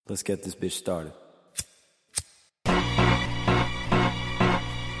Let's get this bitch started. I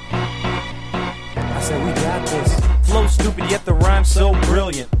said we got this. Flow stupid, yet the rhyme so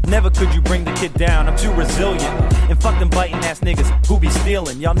brilliant. Never could you bring the kid down, I'm too resilient. And fuck them biting ass niggas who be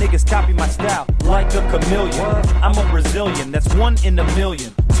stealing. Y'all niggas copy my style like a chameleon. I'm a Brazilian, that's one in a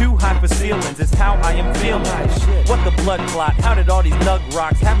million. Too high for ceilings, it's how I am feeling. What the blood clot? How did all these nug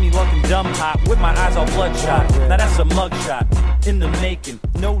rocks have me looking dumb hot with my eyes all bloodshot? Now that's a mugshot in the making.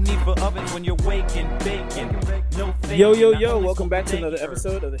 No need for ovens when you're waking, baking. No Yo, welcome back to another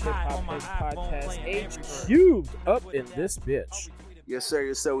episode of the Hip Hop Heads Podcast. H cubed up in this bitch. Yes,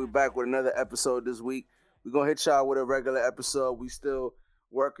 sir. We back with another episode this week. We're going to hit y'all with a regular episode. We still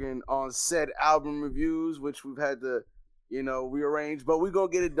working on said album reviews, which we've had to, rearrange. But we're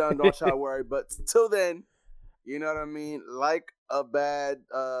going to get it done. Don't y'all worry. But till then, you know what I mean? Like a bad,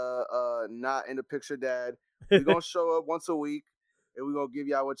 not in the picture dad, we're going to show up once a week. And we're gonna give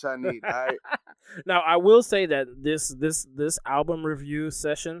y'all what y'all need, all right? Now, I will say that this album review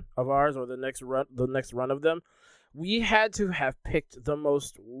session of ours, or the next run of them, we had to have picked the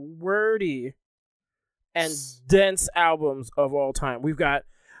most wordy and dense albums of all time. We've got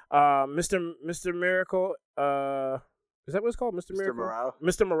Mr. Miracle. Is that what it's called, Mr. Miracle? Morale.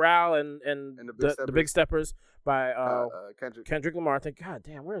 Mr. Morale and the Big Steppers by Kendrick Lamar. I think, God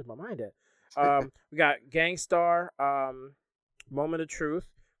damn, where's my mind at? We got Gangstar. Moment of Truth.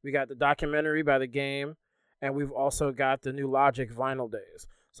 We got the documentary by The Game, and we've also got the new Logic Vinyl Days.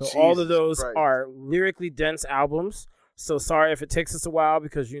 So Jesus all of those Christ. are lyrically dense albums. So sorry if it takes us a while,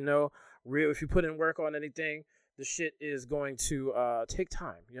 because if you put in work on anything, the shit is going to take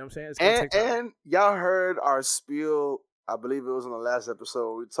time. You know what I'm saying? It's going to take time. And y'all heard our spiel, I believe it was on the last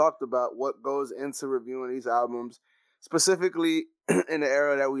episode. We talked about what goes into reviewing these albums, specifically in the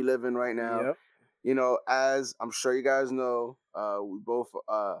era that we live in right now. Yep. As I'm sure you guys know, we both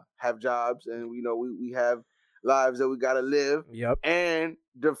have jobs, and we know we have lives that we gotta live. Yep. And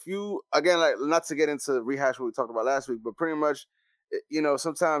the few, again, like, not to get into rehash what we talked about last week, but pretty much,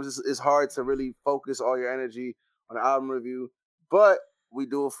 sometimes it's hard to really focus all your energy on an album review. But we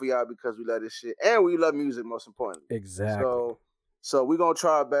do it for y'all because we love this shit, and we love music, most importantly. Exactly. So we're gonna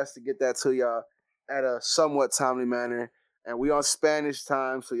try our best to get that to y'all at a somewhat timely manner. And we on Spanish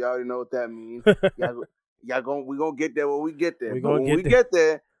time, so y'all already know what that means. We gonna get there when we get there. But when we get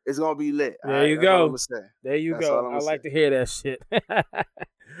there, it's gonna be lit. There you go. There you go. I like to hear that shit.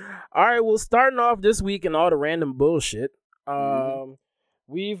 All right, well, starting off this week and all the random bullshit.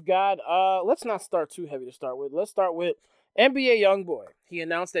 We've got let's not start too heavy to start with. Let's start with NBA YoungBoy. He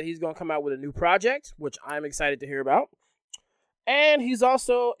announced that he's gonna come out with a new project, which I'm excited to hear about. And he's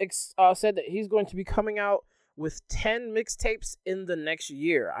also said that he's going to be coming out with 10 mixtapes in the next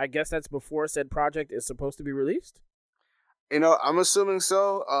year. I guess that's before said project is supposed to be released. I'm assuming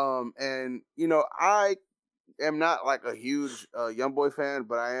so. And I am not like a huge YoungBoy fan,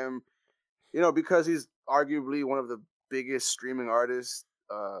 but I am, because he's arguably one of the biggest streaming artists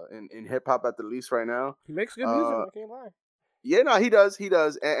in hip hop at the least right now. He makes good music. I can't lie. Yeah, no, he does.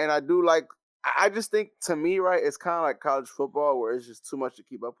 And I do like. I just think, to me, right, it's kind of like college football, where it's just too much to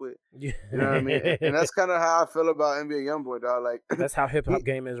keep up with. Yeah. You know what I mean? And that's kind of how I feel about NBA YoungBoy, dog. Like, that's how hip hop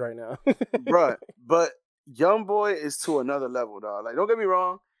game is right now, bruh. But YoungBoy is to another level, dog. Like, don't get me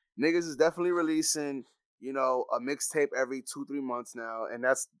wrong, niggas is definitely releasing, a mixtape every 2-3 months now, and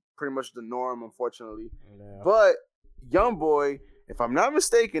that's pretty much the norm, unfortunately. Yeah. But YoungBoy, if I'm not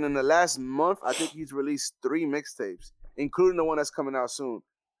mistaken, in the last month, I think he's released 3 mixtapes, including the one that's coming out soon.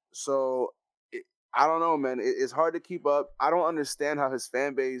 So I don't know, man. It's hard to keep up. I don't understand how his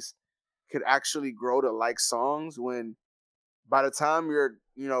fan base could actually grow to like songs when by the time you're,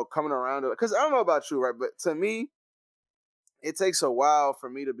 coming around to, because I don't know about you, right? But to me, it takes a while for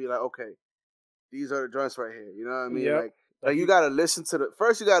me to be like, okay, these are the joints right here. You know what I mean? Yep. Like you got to listen to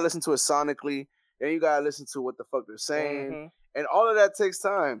first you got to listen to it sonically, then you got to listen to what the fuck they're saying. And all of that takes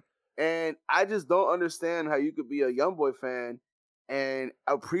time. And I just don't understand how you could be a YoungBoy fan and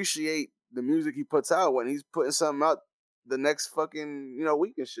appreciate the music he puts out when he's putting something out the next fucking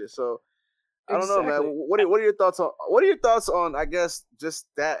week and shit. So I don't know, man. What are your thoughts on? What are your thoughts on? I guess just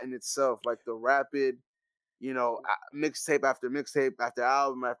that in itself, like the rapid, mixtape after mixtape after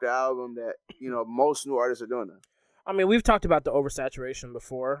album after album that most new artists are doing now. I mean, we've talked about the oversaturation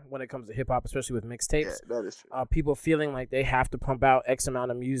before when it comes to hip hop, especially with mixtapes. Yeah, that is true. People feeling like they have to pump out X amount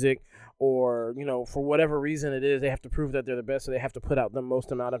of music, or for whatever reason it is, they have to prove that they're the best, so they have to put out the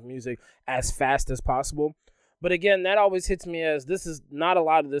most amount of music as fast as possible. But again, that always hits me as this is not a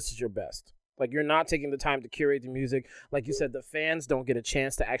lot of this is your best. Like, you're not taking the time to curate the music. Like you said, the fans don't get a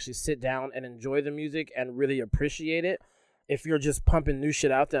chance to actually sit down and enjoy the music and really appreciate it. if you're just pumping new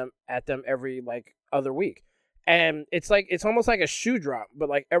shit at them every like other week. And it's almost like a shoe drop, but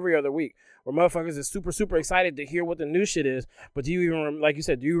like every other week, where motherfuckers is super, super excited to hear what the new shit is. But do you even, like you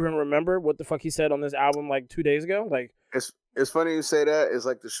said, do you even remember what the fuck he said on this album like 2 days ago? Like, it's funny you say that. It's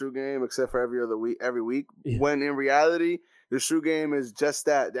like the shoe game, except for every week. Yeah. When in reality, the shoe game is just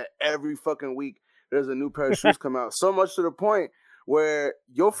that every fucking week there's a new pair of shoes come out. So much to the point where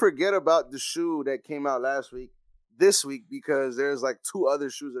you'll forget about the shoe that came out last week, this week, because there's like 2 other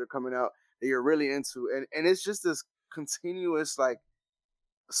shoes that are coming out that you're really into. And it's just this continuous like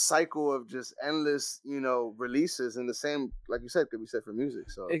cycle of just endless, releases, and the same, like you said, could be said for music.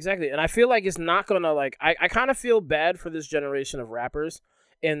 So exactly. And I feel like it's not gonna like I kind of feel bad for this generation of rappers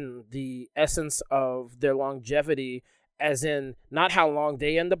in the essence of their longevity, as in not how long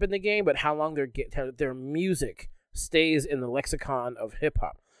they end up in the game, but how long their music stays in the lexicon of hip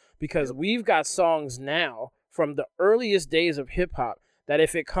hop. Because we've got songs now from the earliest days of hip hop that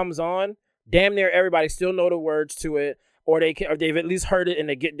if it comes on, damn near everybody still know the words to it, or they've at least heard it and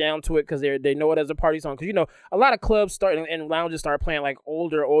they get down to it because they know it as a party song. Because a lot of clubs and lounges start playing like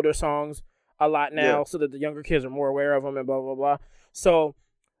older songs a lot now, so that the younger kids are more aware of them and blah blah blah. So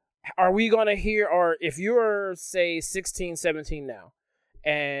are we gonna hear, or if you're say 16, 17 now,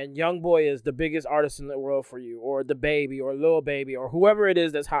 and YoungBoy is the biggest artist in the world for you, or The Baby, or Lil Baby, or whoever it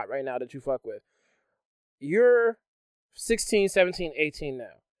is that's hot right now that you fuck with, you're 16, 17, 18 now.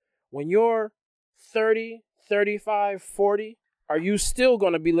 When you're 30, 35, 40, are you still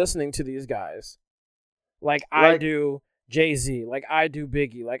going to be listening to these guys? Like I do Jay-Z, like I do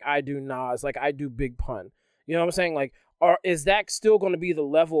Biggie, like I do Nas, like I do Big Pun. You know what I'm saying? Like, is that still going to be the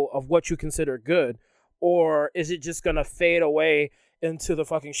level of what you consider good? Or is it just going to fade away into the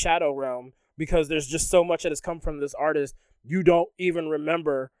fucking shadow realm because there's just so much that has come from this artist, you don't even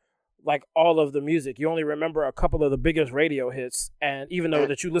remember like all of the music. You only remember a couple of the biggest radio hits, and even though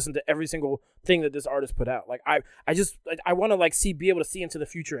that you listen to every single thing that this artist put out. Like I want to like be able to see into the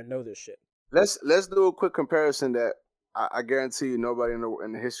future and know this shit. Let's do a quick comparison that I guarantee you nobody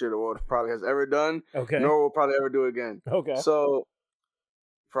in the history of the world probably has ever done. Okay. Nor will probably ever do again. Okay. So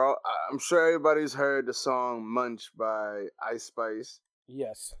I'm sure everybody's heard the song "Munch" by Ice Spice.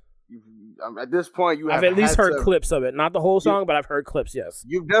 Yes. At this point, I've at least heard clips of it. Not the whole song, but I've heard clips, yes.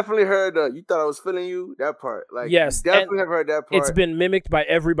 You've definitely heard "You Thought I Was Feeling You," that part. Like, yes, you definitely have heard that part. It's been mimicked by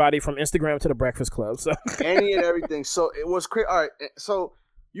everybody from Instagram to the Breakfast Club. So any and everything. So it was crazy. All right, so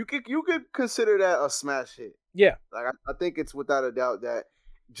you could consider that a smash hit. Yeah. Like I think it's without a doubt that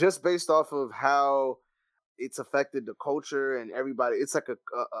just based off of how it's affected the culture and everybody, it's like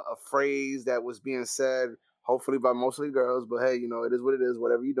a phrase that was being said, hopefully by mostly girls, but hey, it is what it is,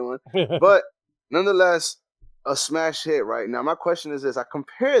 whatever you're doing. But nonetheless, a smash hit right now. My question is this: I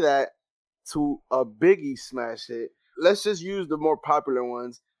compare that to a Biggie smash hit. Let's just use the more popular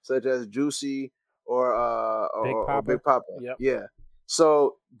ones, such as Juicy or Big Papa. Yep. Yeah.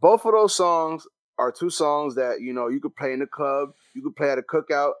 So both of those songs are 2 songs that you could play in the club, you could play at a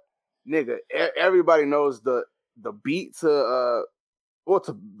cookout. Nigga, everybody knows the beat to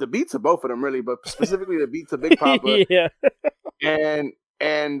the beat to both of them really, but specifically the beat to Big Papa. Yeah.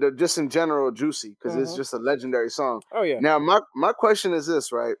 and just in general Juicy, because it's just a legendary song. Oh yeah. Now my question is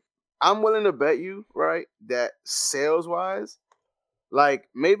this, right? I'm willing to bet you, right, that sales wise, like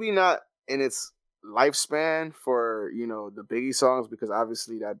maybe not in its lifespan for the Biggie songs, because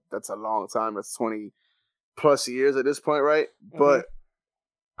obviously that's a long time. That's 20 plus years at this point, right? But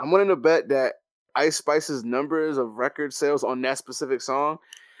I'm willing to bet that Ice Spice's numbers of record sales on that specific song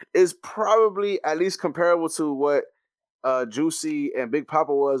is probably at least comparable to what Juicy and Big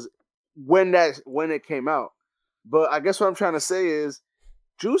Papa was when it came out. But I guess what I'm trying to say is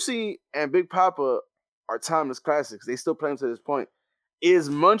Juicy and Big Papa are timeless classics. They still play them to this point. Is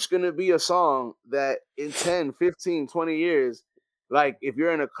Munch going to be a song that in 10, 15, 20 years, like if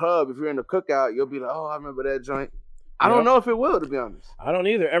you're in a club, if you're in a cookout, you'll be like, oh, I remember that joint? I don't know if it will, to be honest. I don't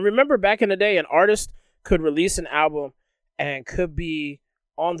either. And remember back in the day, an artist could release an album and could be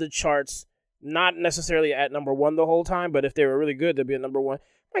on the charts, not necessarily at number 1 the whole time, but if they were really good, they'd be at number 1.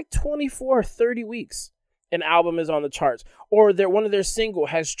 Like 24, 30 weeks, an album is on the charts. Or one of their single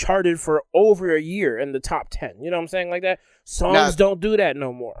has charted for over a year in the top 10. You know what I'm saying? Like that. Songs don't do that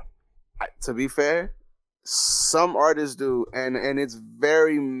no more. To be fair, some artists do, and it's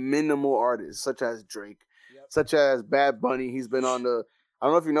very minimal artists, such as Drake. Such as Bad Bunny, he's been on the. I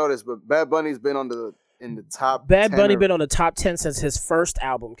don't know if you know this, but Bad Bunny's been in the top. Bad Bunny been on the top 10 since his first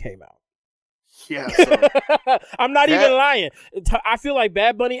album came out. Yeah, so I'm not even lying. I feel like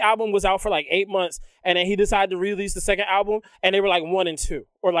Bad Bunny album was out for like 8 months, and then he decided to release the second album, and they were like 1 and 2,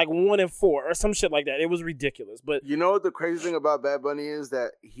 or like 1 and 4, or some shit like that. It was ridiculous. But you know what the crazy thing about Bad Bunny is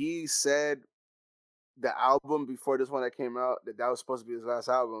that he said the album before this one that came out that was supposed to be his last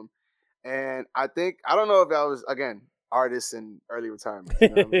album, and I don't know if that was again artists in early retirement. You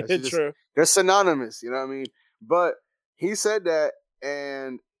know what I mean? True. They're synonymous. You know what I mean? But he said that,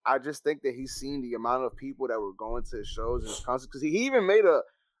 and I just think that he's seen the amount of people that were going to his shows and his concerts, because he even made a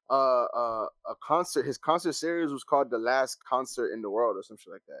concert. His concert series was called The Last Concert in the World or some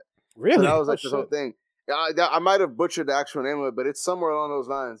shit like that. Really? So that was like the whole thing. I might have butchered the actual name of it, but it's somewhere along those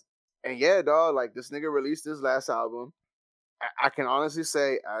lines. And yeah, dog, like this nigga released his last album. I can honestly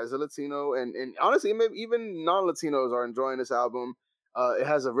say, as a Latino, and honestly, maybe even non-Latinos are enjoying this album. It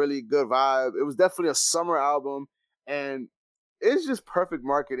has a really good vibe. It was definitely a summer album, and it's just perfect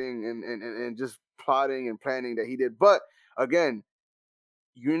marketing and just plotting and planning that he did. But again,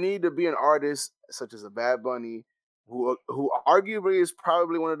 you need to be an artist such as a Bad Bunny, who arguably is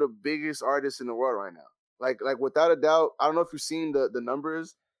probably one of the biggest artists in the world right now. Like without a doubt, I don't know if you've seen the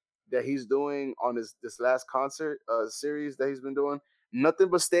numbers that he's doing on this last concert series that he's been doing. Nothing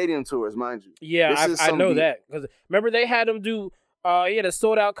but stadium tours, mind you. Yeah, I know that. Because remember they had him do he had a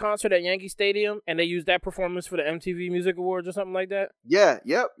sold out concert at Yankee Stadium, and they used that performance for the MTV Music Awards or something like that. Yeah,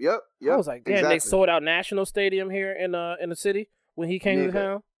 yep. I was like, damn, exactly. They sold out National Stadium here in the city when he came to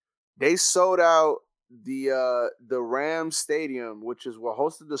town. They sold out the Rams Stadium, which is what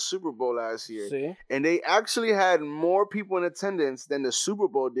hosted the Super Bowl last year. See? And they actually had more people in attendance than the Super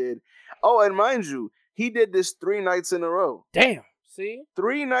Bowl did. Oh, and mind you, he did this 3 nights in a row. Damn. See?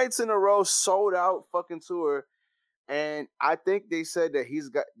 3 nights in a row, sold out fucking tour. And I think they said that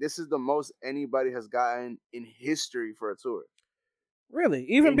this is the most anybody has gotten in history for a tour. Really?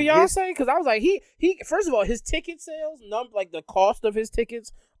 Even Beyonce? Because I was like, he first of all, his ticket sales, like the cost of his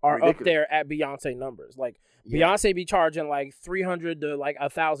tickets are ridiculous. Up there at Beyonce numbers. Like Beyonce be charging like $300 to like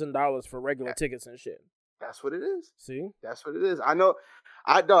 $1,000 for regular tickets and shit. That's what it is. See? That's what it is. I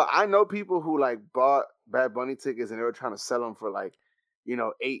know people who like bought Bad Bunny tickets and they were trying to sell them for like, you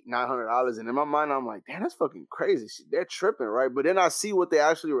know, $800-900, and in my mind I'm like, damn, that's fucking crazy. They're tripping, right? But then I see what they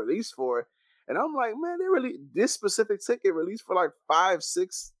actually released for, and I'm like, man, this specific ticket released for like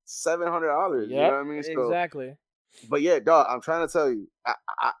 $500-700. You know what I mean? So, exactly. But yeah, dog, I'm trying to tell you,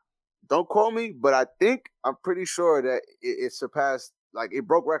 I don't quote me, but I'm pretty sure that it surpassed, like it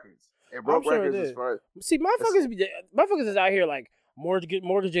broke records. It broke records as far as. See, motherfuckers is out here like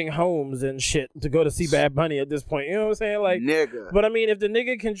mortgaging homes and shit to go to see Bad Bunny at this point. You know what I'm saying? Like, nigga. But I mean, if the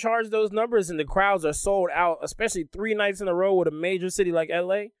nigga can charge those numbers and the crowds are sold out, especially 3 nights in a row with a major city like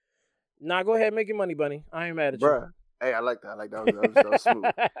LA, go ahead and make your money, Bunny. I ain't mad at you. Hey, I like that. That was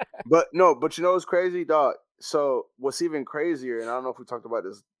smooth. But you know what's crazy, dog? So what's even crazier, and I don't know if we talked about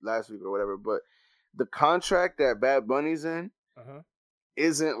this last week or whatever, but the contract that Bad Bunny's in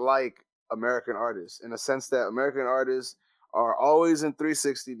isn't like American artists, in the sense that American artists are always in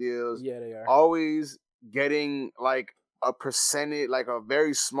 360 deals. Yeah, they are. Always getting like a percentage, like a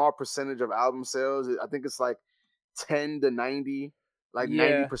very small percentage of album sales. I think it's like 10 to 90. Like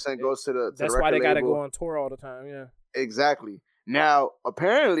 90% goes to the That's why they got to label. go on tour all the time. Yeah. Exactly. Now,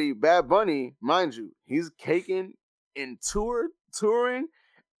 apparently, Bad Bunny, mind you, he's caking in touring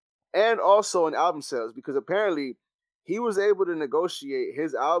and also in album sales, because apparently he was able to negotiate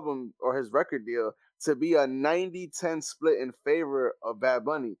his album or his record deal to be a 90-10 split in favor of Bad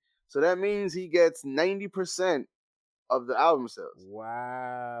Bunny. So that means he gets 90% of the album sales.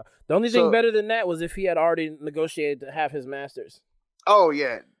 Wow. The only thing better than that was if he had already negotiated to have his masters. Oh,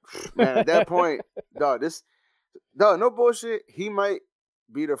 yeah. Man, at that point, dog, no bullshit, he might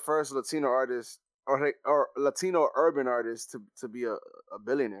be the first Latino artist or Latino urban artist to be a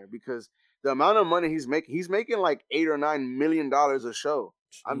billionaire, because the amount of money he's making like $8 or $9 million a show.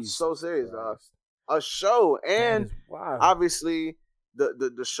 Jeez, I'm so serious, dog. A show, and obviously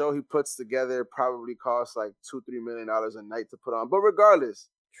the show he puts together probably costs like $2-3 million a night to put on. But regardless,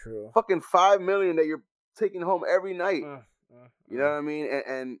 fucking $5 million that you're taking home every night. You know what I mean?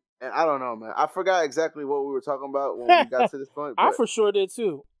 And I don't know, man. I forgot exactly what we were talking about when we got to this point. I for sure did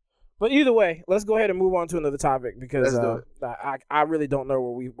too. But either way, let's go ahead and move on to another topic, because I really don't know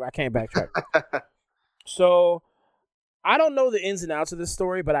where I can't backtrack. So I don't know the ins and outs of this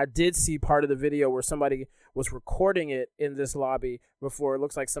story, but I did see part of the video where somebody was recording it in this lobby before. It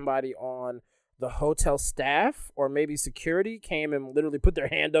looks like somebody on the hotel staff or maybe security came and literally put their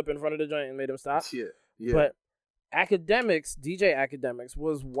hand up in front of the joint and made them stop. Yeah. But DJ Academics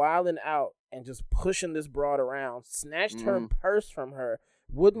was wilding out and just pushing this broad around, snatched her purse from her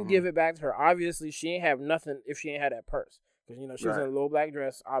wouldn't give it back to her. Obviously, she ain't have nothing if she ain't had that purse. Because, she was in a little black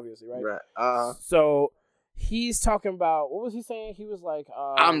dress, obviously, right? Right. So he's talking about, what was he saying? He was like,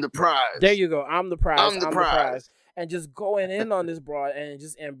 I'm the prize. There you go. I'm the prize. I'm the prize. And just going in on this broad and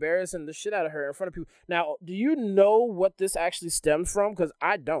just embarrassing the shit out of her in front of people. Now, do you know what this actually stems from? Because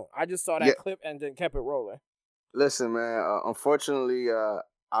I don't. I just saw that clip and then kept it rolling. Listen, man. Unfortunately,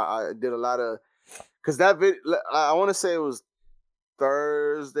 I did a lot of... Because that video, I want to say it was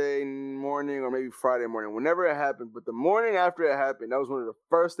Thursday morning or maybe Friday morning, whenever it happened. But the morning after it happened, that was one of the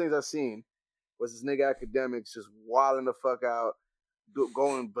first things I seen was this nigga Academics just wilding the fuck out,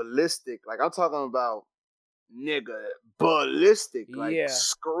 going ballistic. Like, I'm talking about nigga ballistic, like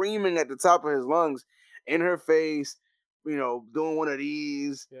screaming at the top of his lungs in her face, doing one of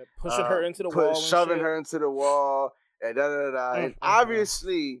these, pushing her into the wall, shoving her into the wall, and And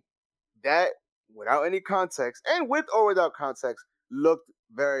obviously, that without any context and with or without context looked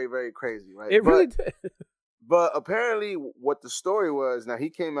very, very crazy, right? It really did. But apparently, what the story was, now he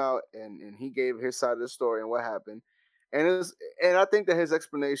came out and he gave his side of the story and what happened. And I think that his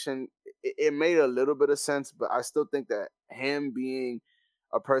explanation, it made a little bit of sense, but I still think that him being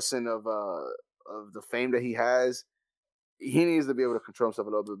a person of the fame that he has, he needs to be able to control himself a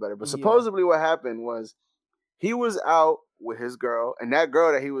little bit better. But supposedly what happened was he was out with his girl, and that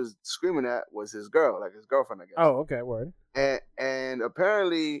girl that he was screaming at was his girl, like his girlfriend, I guess. Oh, okay, word. And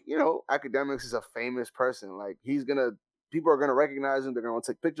apparently, Academics is a famous person. Like, people are gonna recognize him. They're gonna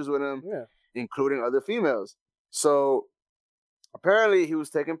take pictures with him, including other females. So apparently he was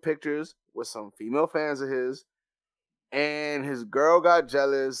taking pictures with some female fans of his, and his girl got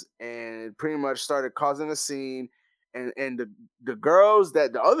jealous and pretty much started causing a scene. And the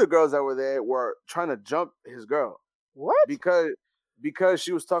other girls that were there were trying to jump his girl. What? Because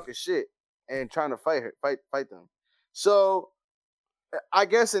she was talking shit and trying to fight them. So I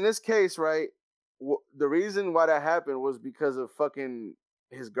guess in this case, right, the reason why that happened was because of fucking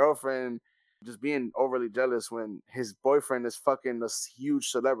his girlfriend just being overly jealous when his boyfriend is fucking this huge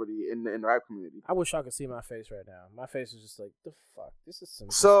celebrity in the rap community. I wish I could see my face right now. My face is just like, the fuck? This is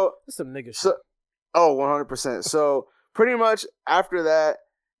some nigga shit. Oh, 100%. So pretty much after that,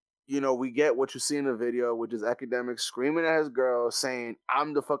 we get what you see in the video, which is Academics screaming at his girl, saying,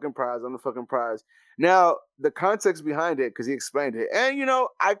 I'm the fucking prize, I'm the fucking prize. Now, the context behind it, because he explained it, and,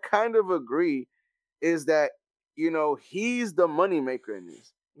 I kind of agree, is that, he's the moneymaker in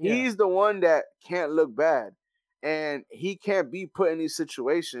this. Yeah. He's the one that can't look bad. And he can't be put in these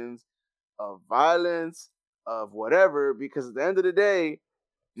situations of violence, of whatever, because at the end of the day,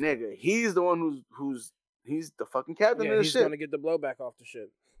 nigga, he's the one he's the fucking captain of this shit. He's gonna get the blowback off the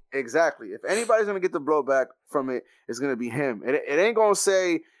shit. Exactly. If anybody's gonna get the blowback from it, it's gonna be him. It ain't gonna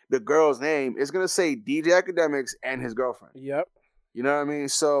say the girl's name. It's gonna say DJ Academics and his girlfriend. Yep. You know what I mean?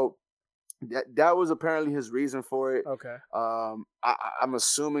 So that was apparently his reason for it. Okay. I'm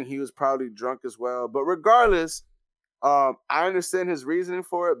assuming he was probably drunk as well. But regardless, I understand his reasoning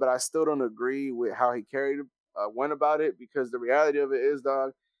for it, but I still don't agree with how he went about it, because the reality of it is,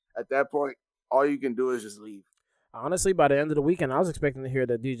 dog, at that point, all you can do is just leave. Honestly, by the end of the weekend, I was expecting to hear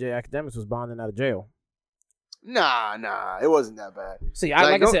that DJ Academics was bonding out of jail. Nah, it wasn't that bad. See,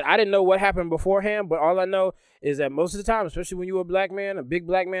 like I said, I didn't know what happened beforehand, but all I know is that most of the time, especially when you're a black man, a big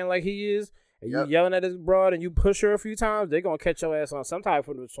black man like he is, and you yelling at his broad and you push her a few times, they're going to catch your ass on some type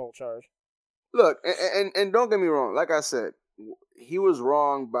of assault charge. Look, and don't get me wrong. Like I said, he was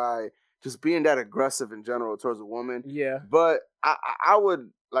wrong by just being that aggressive in general towards a woman. Yeah. But I would,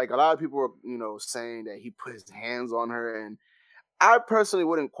 like, a lot of people were, saying that he put his hands on her, and I personally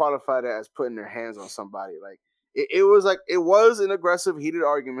wouldn't qualify that as putting their hands on somebody. Like, it was an aggressive, heated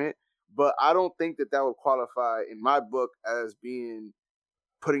argument, but I don't think that would qualify in my book as being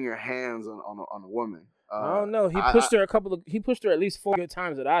putting your hands on a woman. I don't know. He pushed her at least 4 good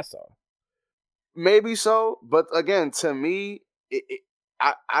times that I saw. Maybe so, but again, to me,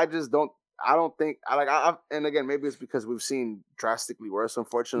 I just don't. I don't think and again, maybe it's because we've seen drastically worse,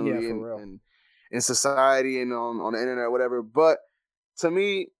 unfortunately, in society and on the internet, or whatever. But to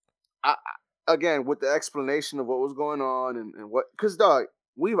me, again, with the explanation of what was going on and what, because dog,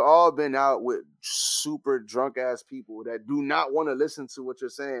 we've all been out with super drunk ass people that do not want to listen to what you're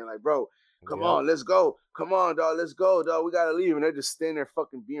saying. Like, bro, come on, let's go. Come on, dog, let's go, dog. We gotta leave, and they're just standing there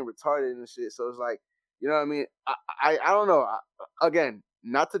fucking being retarded and shit. So it's like, you know what I mean? I don't know. Again,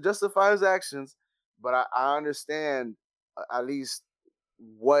 not to justify his actions, but I understand at least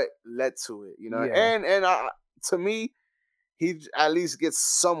what led to it, you know? Yeah. And to me, he at least gets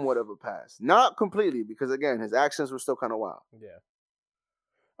somewhat of a pass. Not completely, because again, his actions were still kind of wild. Yeah.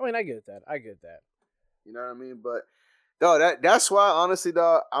 I mean, I get that. You know what I mean? But Dog, that's why, honestly,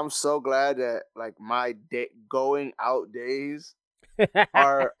 dog, I'm so glad that like my going out days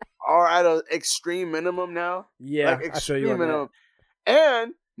are at an extreme minimum now. Yeah, like extreme minimum.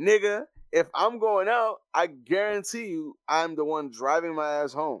 And nigga, if I'm going out, I guarantee you, I'm the one driving my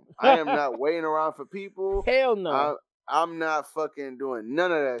ass home. I am not waiting around for people. Hell no. I'm not fucking doing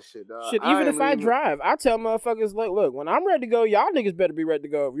none of that shit, dog. Shit, even if I drive, I tell motherfuckers, like, look, when I'm ready to go, y'all niggas better be ready to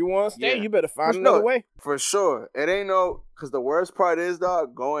go. If you want to stay, you better find another way. For sure. It ain't no, because the worst part is,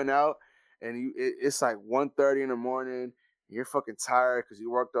 dog, going out, and it's like 1:30 in the morning, you're fucking tired because you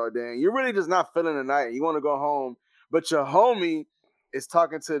worked all day, and you're really just not feeling the night, and you want to go home, but your homie is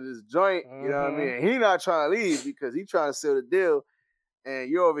talking to this joint, you know what I mean? And he not trying to leave because he trying to seal the deal.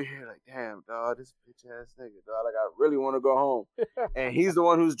 And you're over here like, damn, dog, this bitch ass nigga, dog. Like, I really want to go home. And he's the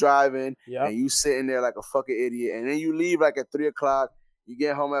one who's driving. Yep. And you sitting there like a fucking idiot. And then you leave like at 3 o'clock. You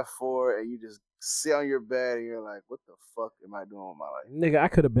get home at 4 and you just sit on your bed and you're like, what the fuck am I doing with my life? Nigga, I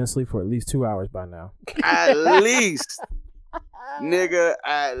could have been asleep for at least 2 hours by now. At least. Nigga,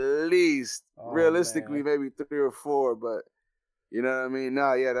 at least. Realistically, man. Maybe 3 or 4, but you know what I mean?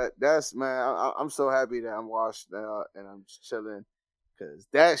 Nah, yeah, that's man, I'm so happy that I'm washed now and I'm chilling. Cause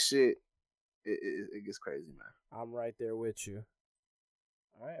that shit, it gets crazy, man. I'm right there with you.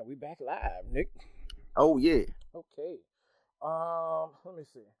 All right, we back live, Nick. Oh yeah. Okay. Let me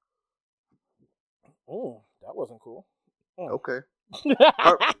see. Oh, that wasn't cool. Okay.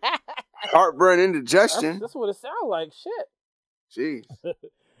 Heartburn indigestion. That's what it sounds like. Shit. Jeez.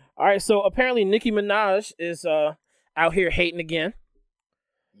 All right, so apparently Nicki Minaj is out here hating again.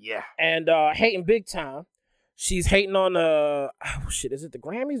 Yeah. And hating big time. She's hating on is it the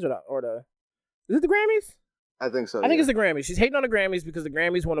Grammys is it the Grammys? I think so. I think it's the Grammys. She's hating on the Grammys because the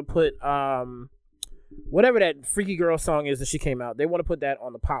Grammys want to put whatever that Freaky Girl song is that she came out. They want to put that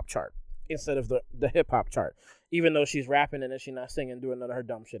on the pop chart instead of the hip hop chart, even though she's rapping and then she's not singing, doing none of her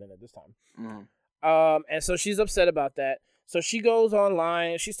dumb shit in it this time. And so she's upset about that. So she goes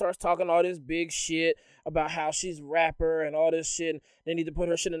online, she starts talking all this big shit about how she's a rapper and all this shit. And they need to put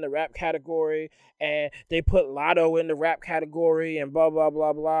her shit in the rap category. And they put Lotto in the rap category and blah, blah,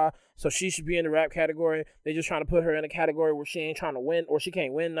 blah, blah. So she should be in the rap category. They just trying to put her in a category where she ain't trying to win or she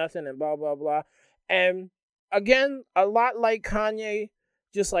can't win nothing and blah, blah, blah. And again, a lot like Kanye,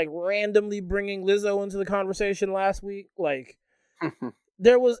 just like randomly bringing Lizzo into the conversation last week. Like...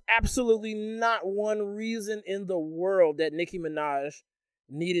 There was absolutely not one reason in the world that Nicki Minaj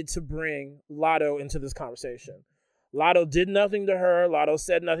needed to bring Lotto into this conversation. Lotto did nothing to her. Lotto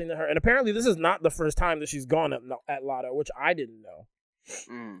said nothing to her. And apparently this is not the first time that she's gone at Lotto, which I didn't know.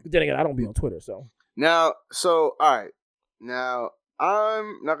 But then again, I don't be on Twitter, so. Now, all right. Now,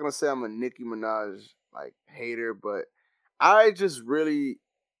 I'm not going to say I'm a Nicki Minaj, like, hater, but I just really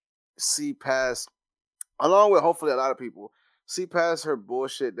see past, along with hopefully a lot of people, see past her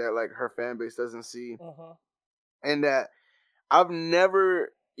bullshit that like her fan base doesn't see, and that I've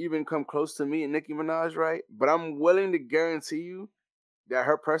never even come close to meeting Nicki Minaj, right? But I'm willing to guarantee you that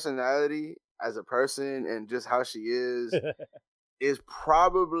her personality as a person and just how she is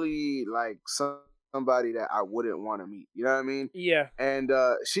probably like somebody that I wouldn't want to meet. You know what I mean? Yeah. And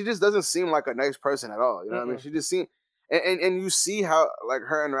she just doesn't seem like a nice person at all. You know what I mean? She just seems, and you see how like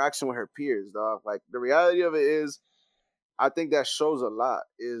her interaction with her peers, dog. Like the reality of it is, I think that shows a lot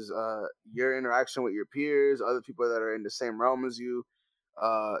is your interaction with your peers, other people that are in the same realm as you,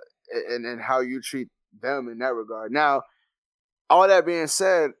 and how you treat them in that regard. Now, all that being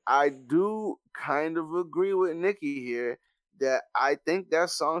said, I do kind of agree with Nicki here that I think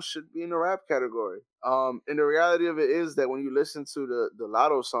that song should be in the rap category. And the reality of it is that when you listen to the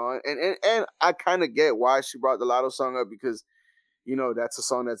Lotto song, and I kind of get why she brought the Lotto song up because, you know, that's a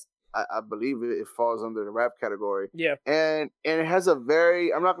song that's, I believe it falls under the rap category. Yeah. And it has a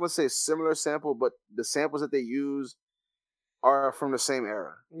very, I'm not going to say similar sample, but the samples that they use are from the same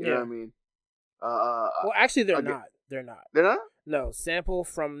era. You know what I mean? Well, actually, they're not. They're not. They're not? No. Sample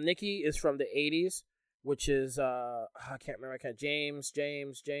from Nicki is from the 80s, which is, I can't remember. James. What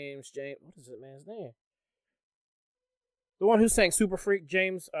is that man's name? The one who sang Super Freak,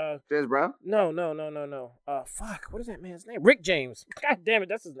 James. James Brown? No. Fuck. What is that man's name? Rick James. God damn it,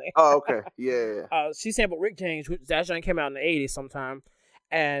 that's his name. Oh, okay. Yeah. She sampled Rick James, which that joint came out in the 80s sometime,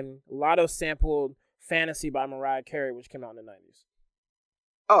 and Lotto sampled Fantasy by Mariah Carey, which came out in the 90s.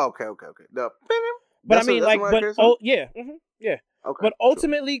 Oh, okay. But I mean, yeah. Okay. But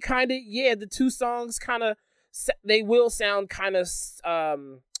ultimately, kind of, the two songs kind of, they will sound kind of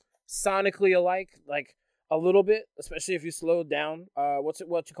sonically alike, like. A little bit, especially if you slow down. What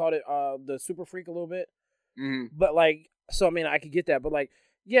you called it? The Super Freak a little bit. But like, so I mean, I could get that. But like,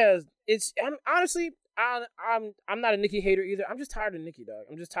 yeah, honestly, I'm not a Nicki hater either. I'm just tired of Nicki, dog.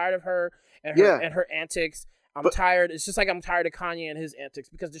 I'm just tired of her and her antics. I'm tired. It's just like I'm tired of Kanye and his antics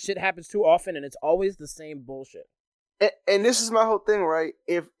because the shit happens too often and it's always the same bullshit. And this is my whole thing, right?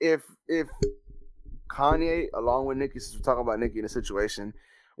 If Kanye, along with Nicki, since we're talking about Nicki in the situation,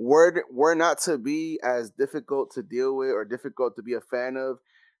 were not to be as difficult to deal with or difficult to be a fan of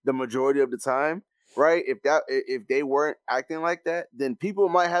the majority of the time, right? If they weren't acting like that, then people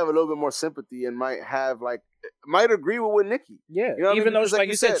might have a little bit more sympathy and might agree with Nicki. Yeah, you know even though, like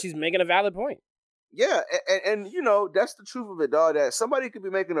you said, she's making a valid point. Yeah, and you know, that's the truth of it, dog, that somebody could be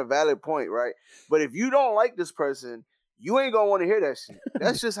making a valid point, right? But if you don't like this person, you ain't gonna want to hear that shit.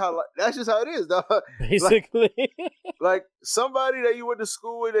 That's just how it is, dog. Basically. Like somebody that you went to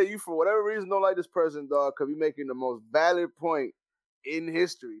school with that you for whatever reason don't like this person, dog, could be making the most valid point in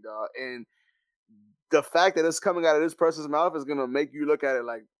history, dog. And the fact that it's coming out of this person's mouth is gonna make you look at it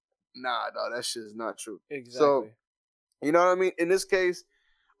like, nah, dog, that shit is not true. Exactly. So, you know what I mean? In this case,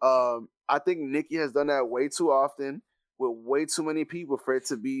 I think Nicki has done that way too often with way too many people for it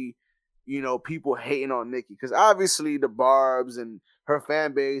to be, you know, people hating on Nicki. Because obviously the Barbs and her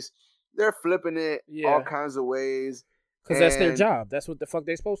fan base, they're flipping it all kinds of ways. Because that's their job. That's what the fuck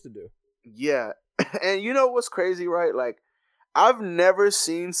they're supposed to do. Yeah. And you know what's crazy, right? Like, I've never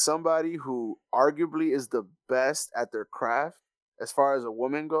seen somebody who arguably is the best at their craft, as far as a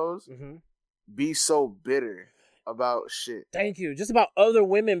woman goes, be so bitter about shit. Thank you. Just about other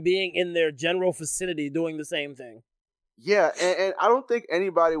women being in their general vicinity doing the same thing. Yeah, and I don't think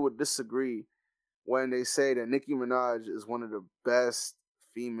anybody would disagree when they say that Nicki Minaj is one of the best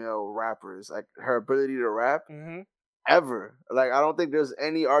female rappers. Like, her ability to rap ever. Like, I don't think there's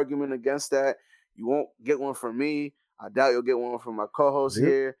any argument against that. You won't get one from me. I doubt you'll get one from my co-host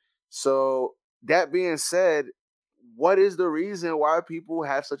here. So, that being said, what is the reason why people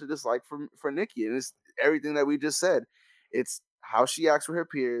have such a dislike for Nicki? And it's everything that we just said. It's how she acts with her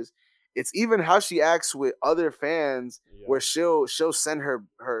peers. It's even how she acts with other fans, where she'll send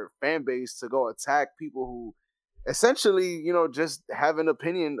her fan base to go attack people who essentially, you know, just have an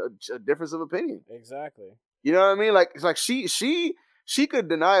opinion, a difference of opinion. Exactly. You know what I mean? Like, it's like she could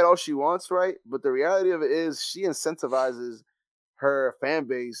deny it all she wants, right? But the reality of it is she incentivizes her fan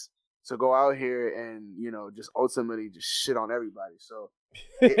base to go out here and, you know, just ultimately just shit on everybody. So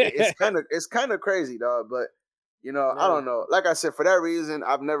it's kind of crazy, dog. But, you know, I don't know. Like I said, for that reason,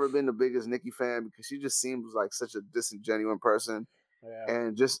 I've never been the biggest Nicki fan because she just seems like such a disingenuous person. Yeah.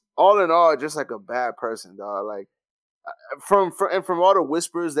 And just all in all, just like a bad person, dog. Like, from all the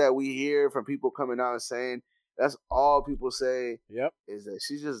whispers that we hear from people coming out and saying, that's all people say. Yep. Is that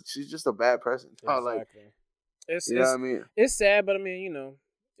she's just a bad person. Exactly. Like, you know what I mean? It's sad, but I mean, you know,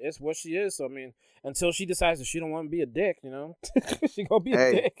 it's what she is. So I mean, until she decides that she don't want to be a dick, you know, she gonna be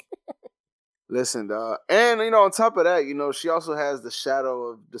a dick. Listen, dog. And, you know, on top of that, you know, she also has the shadow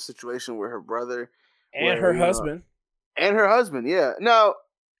of the situation with her brother. And her husband. And her husband, yeah. Now,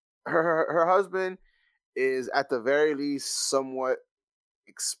 her husband is, at the very least, somewhat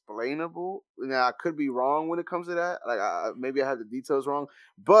explainable. Now, I could be wrong when it comes to that. Like, maybe I have the details wrong.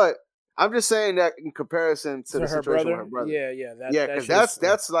 But I'm just saying that in comparison to the situation with her brother. Yeah. Because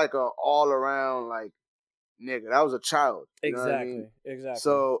that's like a all-around, like, nigga, that was a child. Exactly.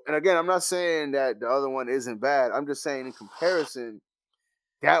 So, and again, I'm not saying that the other one isn't bad. I'm just saying in comparison,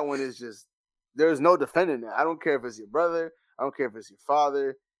 that one is just, there's no defending that. I don't care if it's your brother. I don't care if it's your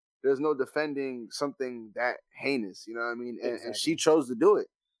father. There's no defending something that heinous, you know what I mean? And she chose to do it.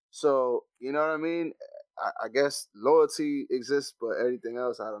 So, you know what I mean? I guess loyalty exists, but everything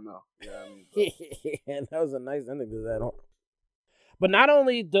else, I don't know. You know what I mean? Yeah, that was a nice ending to that. But not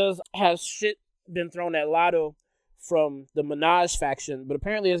only has shit been thrown at Latto from the Minaj faction, but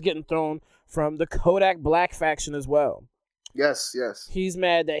apparently it's getting thrown from the Kodak Black faction as well. Yes. He's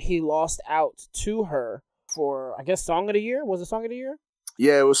mad that he lost out to her for, I guess, Song of the Year? Was it Song of the Year?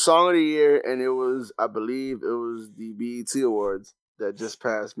 Yeah, it was Song of the Year, and it was, I believe, it was the BET Awards that just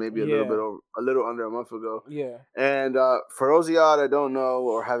passed, maybe a little under a month ago. Yeah. And for those of y'all that don't know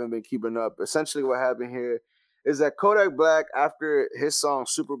or haven't been keeping up, essentially what happened here is that Kodak Black, after his song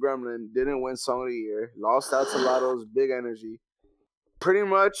Super Gremlin didn't win Song of the Year, lost out to Latto's Big Energy. Pretty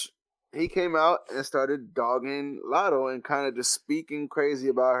much, he came out and started dogging Latto and kind of just speaking crazy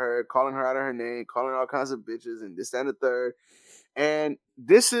about her, calling her out of her name, calling her all kinds of bitches and this, that, and the third. And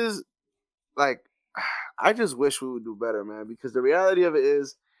this is, like, I just wish we would do better, man, because the reality of it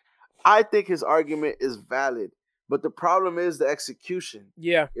is, I think his argument is valid, but the problem is the execution.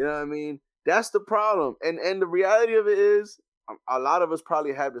 Yeah. You know what I mean? That's the problem. And the reality of it is, a lot of us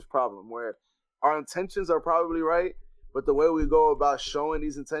probably have this problem where our intentions are probably right, but the way we go about showing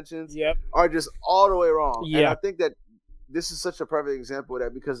these intentions are just all the way wrong. Yeah. And I think that this is such a perfect example of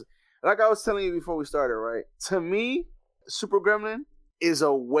that because, like I was telling you before we started, right? To me, Super Gremlin is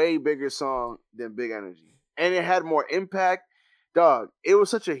a way bigger song than Big Energy. And it had more impact. Dog, it was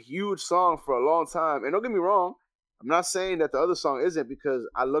such a huge song for a long time. And don't get me wrong, I'm not saying that the other song isn't because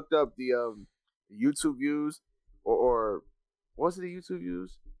I looked up the YouTube views or was it the YouTube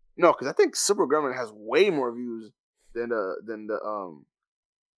views? No, because I think Super Gremlin has way more views than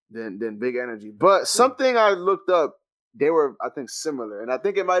Big Energy. But something I looked up, they were, I think, similar. And I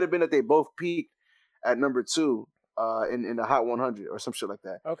think it might have been that they both peaked at number 2 in the Hot 100 or some shit like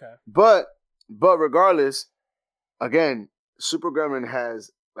that. Okay. But regardless, again, Super Gremlin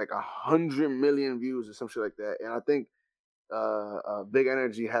has like 100 million views or some shit like that. And I think Big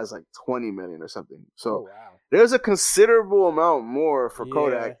Energy has like 20 million or something. So there's a considerable amount more for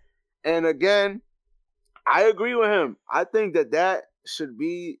Kodak. And again, I agree with him. I think that should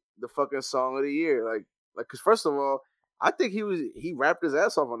be the fucking song of the year. Like, because first of all, I think he rapped his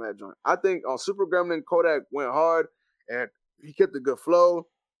ass off on that joint. I think on Super Gremlin, Kodak went hard and he kept a good flow.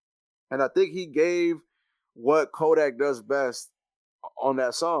 And I think he gave what Kodak does best on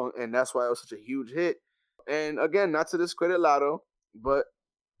that song. And that's why it was such a huge hit. And again, not to discredit Latto, but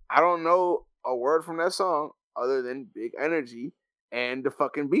I don't know a word from that song other than Big Energy and the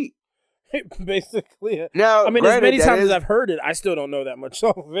fucking beat. Basically. Now, I mean, as many times as I've heard it, I still don't know that much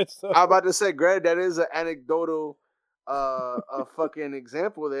of it. So. I'm about to say, granted, that is an anecdotal a fucking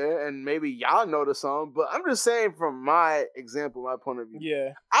example there, and maybe y'all know the song, but I'm just saying from my example, my point of view.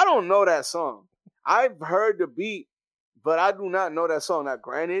 Yeah. I don't know that song. I've heard the beat, but I do not know that song. Now,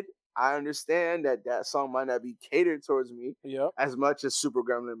 granted, I understand that song might not be catered towards me as much as Super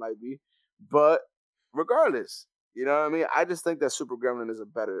Gremlin might be, but regardless, you know what I mean? I just think that Super Gremlin is a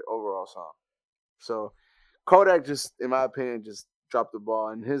better overall song. So Kodak just, in my opinion, just dropped the ball,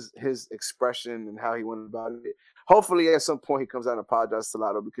 and his expression and how he went about it. Hopefully, at some point, he comes out and apologizes to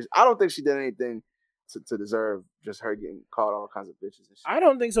Latto because I don't think she did anything to deserve just her getting called all kinds of bitches and shit. I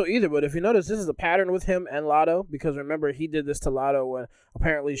don't think so either, but if you notice, this is a pattern with him and Latto, because remember, he did this to Latto when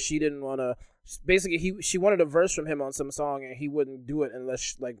apparently she didn't want to, basically, she wanted a verse from him on some song, and he wouldn't do it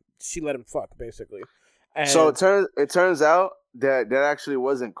unless, she let him fuck, basically. And so it turns out that actually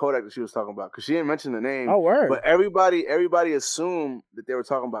wasn't Kodak that she was talking about, because she didn't mention the name. Oh, word. But everybody assumed that they were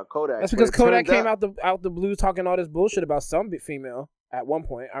talking about Kodak. That's because Kodak came out the blue talking all this bullshit about some female at one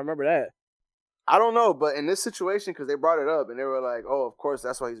point. I remember that. I don't know, but in this situation, because they brought it up and they were like, oh, of course,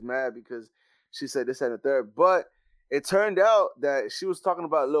 that's why he's mad because she said this and the third. But it turned out that she was talking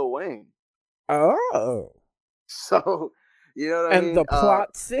about Lil Wayne. Oh. So, you know what I mean? And the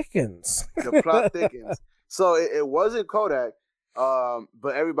plot thickens. The plot thickens. So it wasn't Kodak,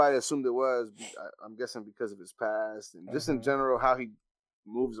 but everybody assumed it was. I'm guessing because of his past and just in general how he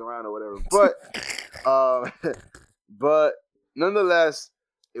moves around or whatever. But nonetheless,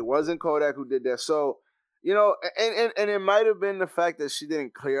 it wasn't Kodak who did that. So, you know, and it might have been the fact that she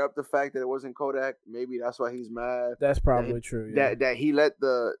didn't clear up the fact that it wasn't Kodak. Maybe that's why he's mad. That's probably true. Yeah. That he let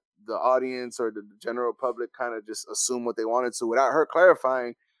the audience or the general public kind of just assume what they wanted to without her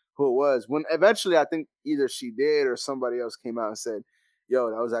clarifying who it was. When eventually I think either she did or somebody else came out and said, yo,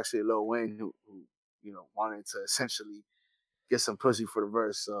 that was actually Lil Wayne who you know, wanted to essentially get some pussy for the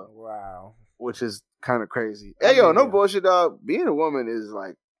verse. So wow. Which is kind of crazy. Hey, yo, no bullshit, dog. Being a woman is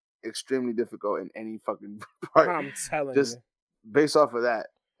like extremely difficult in any fucking part. I'm telling just you. Based off of that.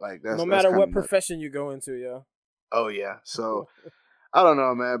 Like that's no matter what profession you go into, yo. Oh yeah. So I don't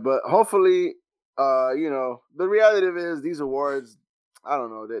know, man. But hopefully, you know, the reality of it is these awards, I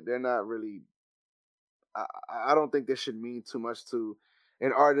don't know, they're not really I don't think they should mean too much to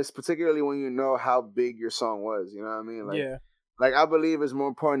an artist, particularly when you know how big your song was. You know what I mean? Like, yeah. Like, I believe it's more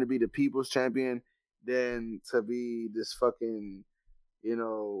important to be the people's champion than to be this fucking, you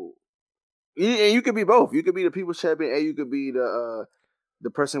know, and you could be both. You could be the people's champion and you could be the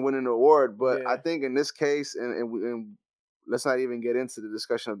person winning the award. But I think in this case, and let's not even get into the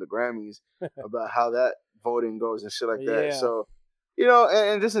discussion of the Grammys about how that voting goes and shit like that. Yeah. So, you know,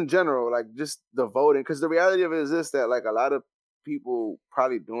 and just in general, like just the voting, because the reality of it is this, that like a lot of people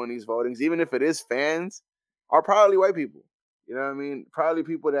probably doing these votings, even if it is fans, are probably white people. You know what I mean? Probably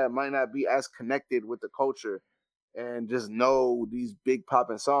people that might not be as connected with the culture and just know these big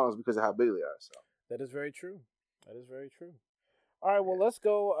popping songs because of how big they are. So that is very true. That is very true. All right, well, let's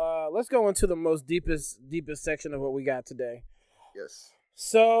go into the most deepest section of what we got today. Yes.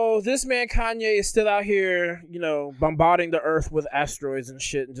 So this man Kanye is still out here, you know, bombarding the earth with asteroids and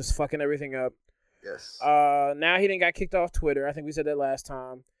shit and just fucking everything up. Yes. Now he didn't got kicked off Twitter. I think we said that last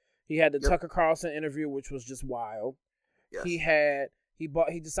time. He had the Tucker Carlson interview, which was just wild. Yes.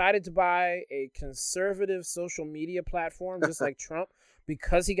 He decided to buy a conservative social media platform, just like Trump,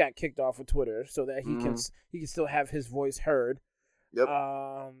 because he got kicked off of Twitter, so that he can still have his voice heard. Yep.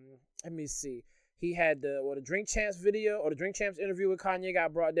 Let me see. He had the Drink Champs video or the Drink Champs interview with Kanye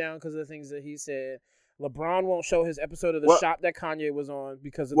got brought down because of the things that he said. LeBron won't show his episode of The Shop that Kanye was on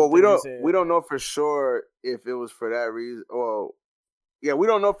because of the things he said. We don't know for sure if it was for that reason. Well, yeah, we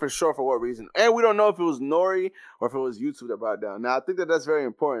don't know for sure for what reason, and we don't know if it was Nori or if it was YouTube that brought it down. Now, I think that's very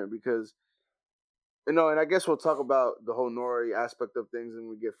important because, and I guess we'll talk about the whole Nori aspect of things when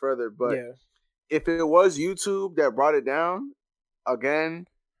we get further. But if it was YouTube that brought it down, again,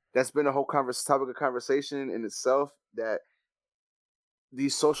 that's been a whole topic of conversation in itself. That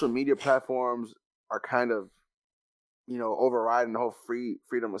these social media platforms are kind of, overriding the whole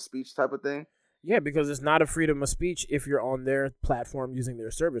freedom of speech type of thing. Yeah, because it's not a freedom of speech if you're on their platform using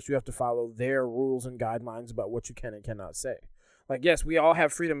their service. You have to follow their rules and guidelines about what you can and cannot say. Like, yes, we all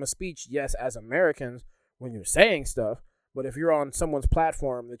have freedom of speech, yes, as Americans, when you're saying stuff. But if you're on someone's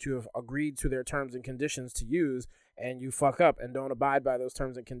platform that you have agreed to their terms and conditions to use and you fuck up and don't abide by those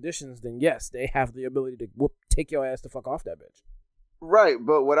terms and conditions, then yes, they have the ability to take your ass the fuck off that bitch. Right,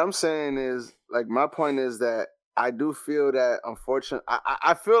 but what I'm saying is, like, my point is that I do feel that, unfortunately,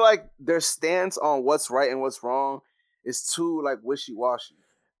 I feel like their stance on what's right and what's wrong is too, like, wishy-washy.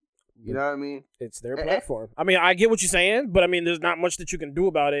 You know what I mean? It's their platform. I mean, I get what you're saying, but I mean, there's not much that you can do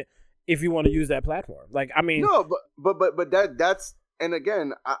about it if you want to use that platform. Like, I mean, no, but that's, and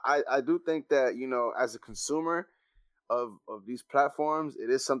again, I do think that, as a consumer of these platforms,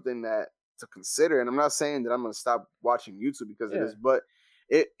 it is something that to consider. And I'm not saying that I'm going to stop watching YouTube because it is, but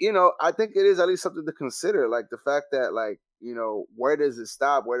it, I think it is at least something to consider. Like the fact that, like, where does it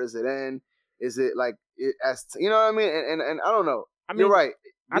stop? Where does it end? Is it like it as you know what I mean? And I don't know. I mean, you're right.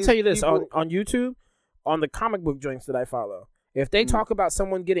 I'll tell you this on YouTube, on the comic book joints that I follow, if they talk about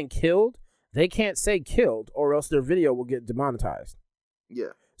someone getting killed, they can't say killed or else their video will get demonetized.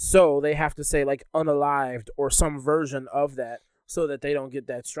 Yeah. So they have to say like unalived or some version of that, so that they don't get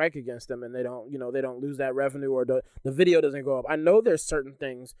that strike against them and they don't, they don't lose that revenue or the video doesn't go up. I know there's certain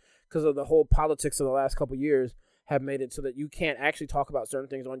things because of the whole politics of the last couple of years have made it so that you can't actually talk about certain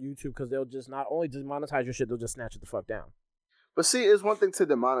things on YouTube because they'll just not only demonetize your shit, they'll just snatch it the fuck down. But see, it's one thing to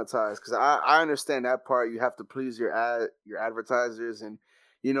demonetize because I understand that part. You have to please your advertisers, and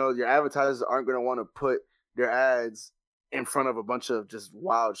your advertisers aren't going to want to put their ads in front of a bunch of just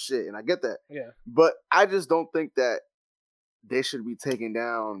wild shit, and I get that. Yeah. But I just don't think that they should be taking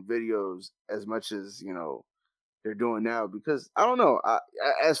down videos as much as, they're doing now because I don't know,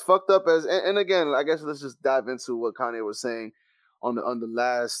 as fucked up as, and again, I guess let's just dive into what Kanye was saying on the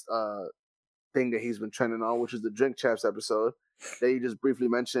last thing that he's been trending on, which is the Drink Champs episode that you just briefly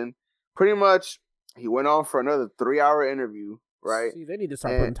mentioned. Pretty much, he went on for another 3-hour interview, right? See, they need to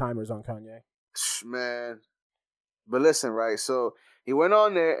start putting timers on Kanye. Man. But listen, right, so he went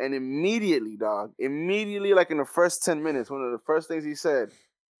on there and immediately, like in the first 10 minutes, one of the first things he said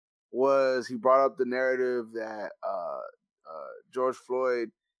was he brought up the narrative that George Floyd,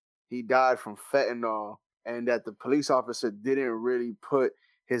 he died from fentanyl and that the police officer didn't really put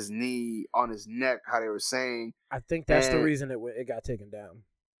his knee on his neck, how they were saying. I think that's the reason it got taken down.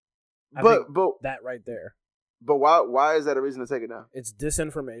 But that right there. But why is that a reason to take it down? It's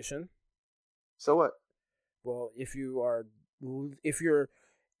disinformation. So what? Well, we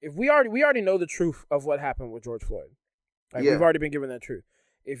already know the truth of what happened with George Floyd. Like, we've already been given that truth.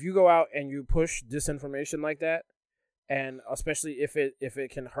 If you go out and you push disinformation like that, and especially if it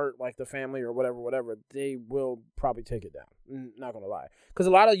can hurt like the family or whatever, they will probably take it down. Not gonna lie, because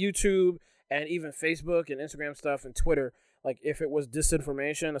a lot of YouTube and even Facebook and Instagram stuff and Twitter, like if it was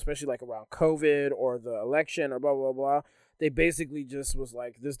disinformation, especially like around COVID or the election or blah blah blah, they basically just was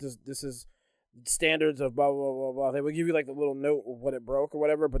like this is standards of blah blah blah blah. They would give you like the little note of what it broke or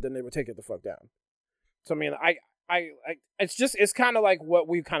whatever, but then they would take it the fuck down. So I mean, it's kind of like what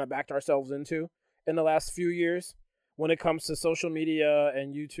we've kind of backed ourselves into in the last few years when it comes to social media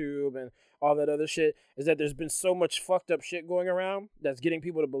and YouTube and all that other shit, is that there's been so much fucked up shit going around that's getting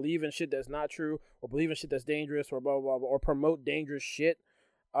people to believe in shit that's not true or believe in shit that's dangerous or blah blah blah, or promote dangerous shit,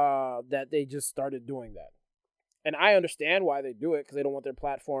 that they just started doing that. And I understand why they do it, because they don't want their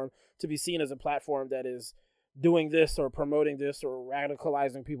platform to be seen as a platform that is doing this or promoting this or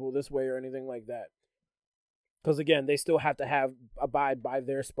radicalizing people this way or anything like that. Because, again, they still have to abide by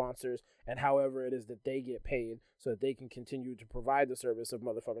their sponsors and however it is that they get paid so that they can continue to provide the service of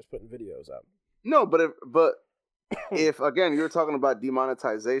motherfuckers putting videos up. No, but if again, you're talking about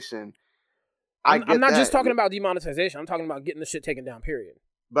demonetization, I'm not just talking about demonetization. I'm talking about getting the shit taken down, period.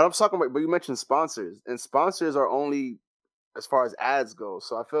 But I'm talking about, but you mentioned sponsors, and sponsors are only as far as ads go.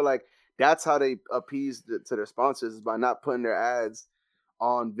 So I feel like that's how they appease to their sponsors, is by not putting their ads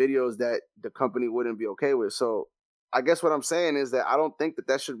on videos that the company wouldn't be okay with. So I guess what I'm saying is that I don't think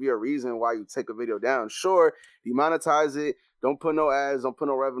that should be a reason why you take a video down. Sure, demonetize it. Don't put no ads. Don't put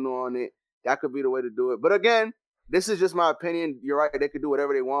no revenue on it. That could be the way to do it. But again, this is just my opinion. You're right. They could do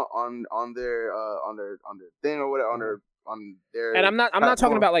whatever they want on their thing or whatever, on their. And I'm not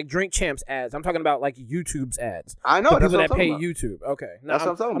talking about like Drink Champs ads. I'm talking about like YouTube's ads. I know, that's people that pay YouTube. Okay, now, that's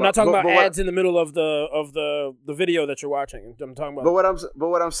what I'm talking about. I'm not talking about ads in the middle of the video that you're watching. I'm talking about. But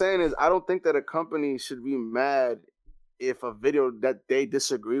what I'm saying is, I don't think that a company should be mad if a video that they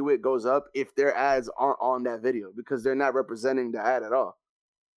disagree with goes up if their ads aren't on that video, because they're not representing the ad at all.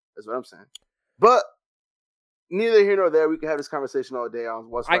 That's what I'm saying. But neither here nor there. We can have this conversation all day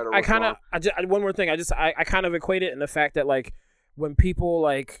on what's right or what's wrong. One more thing. I kind of equate it in the fact that like when people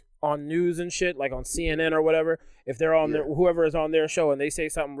like on news and shit, like on CNN or whatever, if they're on their, whoever is on their show and they say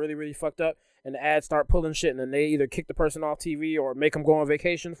something really, really fucked up and the ads start pulling shit and then they either kick the person off TV or make them go on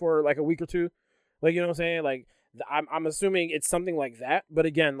vacation for like a week or two. Like, you know what I'm saying? Like, I'm assuming it's something like that. But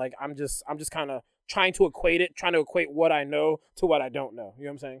again, like I'm just kind of trying to equate what I know to what I don't know. You know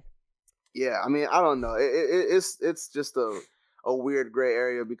what I'm saying? Yeah, I mean, I don't know. It's just a weird gray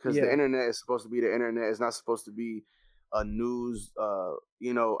area, because the internet is supposed to be the internet. It's not supposed to be a news.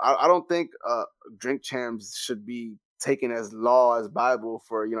 You know, I don't think Drink Champs should be taken as law, as Bible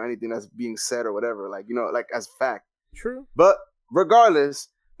for, you know, anything that's being said or whatever. Like, you know, like as fact. True. But regardless,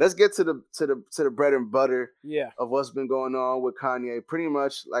 let's get to the bread and butter of what's been going on with Kanye. Pretty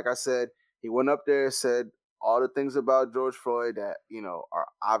much, like I said, he went up there and said all the things about George Floyd that, you know, are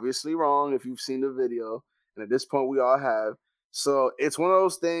obviously wrong if you've seen the video. And at this point, we all have. So it's one of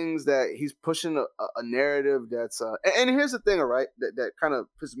those things that he's pushing a narrative that's... and here's the thing, all right, that kind of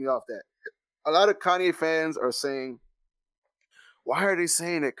pisses me off, that a lot of Kanye fans are saying, why are they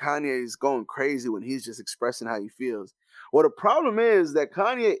saying that Kanye is going crazy when he's just expressing how he feels? Well, the problem is that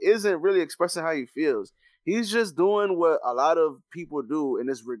Kanye isn't really expressing how he feels. He's just doing what a lot of people do,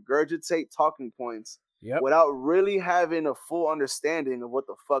 and is regurgitate talking points without really having a full understanding of what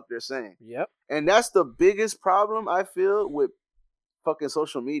the fuck they're saying. And that's the biggest problem I feel with fucking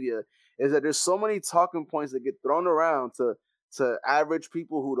social media, is that there's so many talking points that get thrown around to average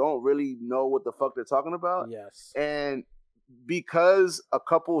people who don't really know what the fuck they're talking about. And because a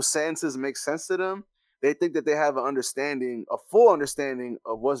couple sentences make sense to them, they think that they have a full understanding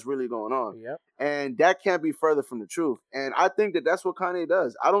of what's really going on. And that can't be further from the truth. And I think that that's what Kanye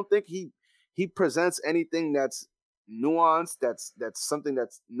does. I don't think he presents anything that's nuanced, that's something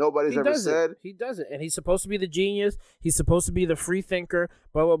that's nobody's ever said. He doesn't. And he's supposed to be the genius. He's supposed to be the free thinker,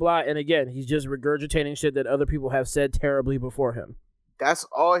 blah, blah, blah. And again, he's just regurgitating shit that other people have said terribly before him. That's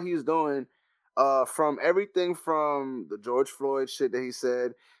all he's doing. From everything from the George Floyd shit that he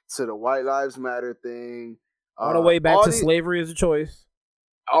said to the White Lives Matter thing. All the way back to slavery as a choice.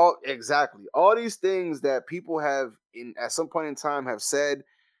 Exactly. All these things that people have at some point in time have said,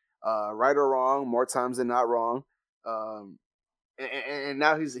 right or wrong, more times than not wrong. And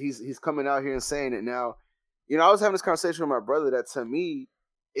now he's coming out here and saying it. Now, you know, I was having this conversation with my brother that, to me,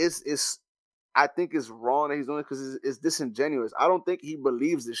 is I think it's wrong that he's doing it, because it's disingenuous. I don't think he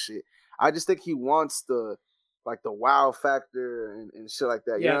believes this shit. I just think he wants the wow factor and shit like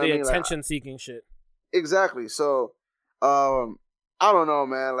that. You know the attention-seeking shit. Exactly. So, I don't know,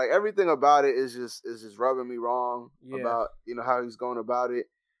 man. Like, everything about it is just rubbing me wrong about, you know, how he's going about it.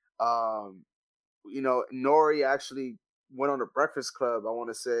 You know, Nori actually went on the Breakfast Club, I want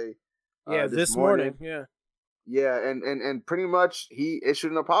to say. This morning. And pretty much he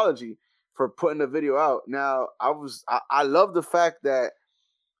issued an apology for putting the video out. Now, I love the fact that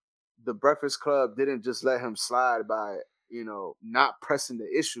the Breakfast Club didn't just let him slide by, you know, not pressing the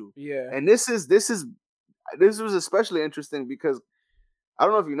issue. And this was especially interesting because I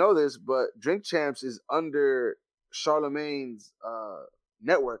don't know if you know this, but Drink Champs is under Charlamagne's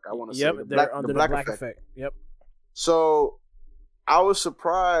network, I want to say. They're under the Black Effect. So I was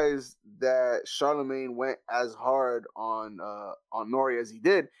surprised that Charlamagne went as hard on Nori as he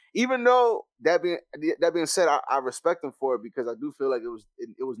did. Even though that being said, I respect him for it, because I do feel like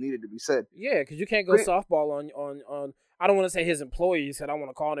it was needed to be said. Yeah, because you can't go softball on I don't want to say his employees, I don't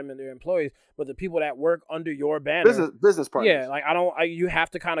want to call them their employees, but the people that work under your banner, business partners. Yeah, like you have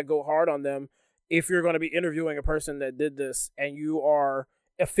to kind of go hard on them if you're going to be interviewing a person that did this and you are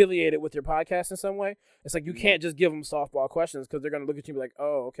affiliated with your podcast in some way. It's like you can't just give them softball questions, because they're going to look at you and be like,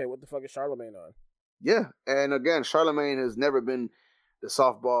 oh, okay, what the fuck is Charlamagne on? Yeah, and again, Charlamagne has never been the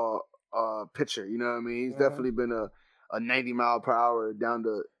softball pitcher. You know what I mean? He's definitely been a 90 mile per hour down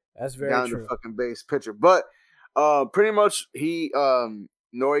to true. The fucking base pitcher. But Pretty much he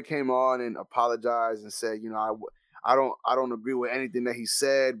Nori came on and apologized and said, I don't agree with anything that he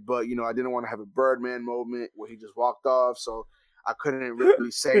said, but I didn't want to have a Birdman moment where he just walked off, so I couldn't really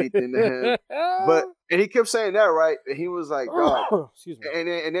say anything to him. And he kept saying that, right? And he was like, excuse me.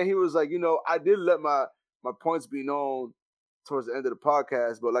 And then he was like, I did let my points be known towards the end of the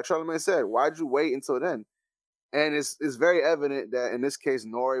podcast, but like Charlamagne said, why'd you wait until then? And it's very evident that in this case,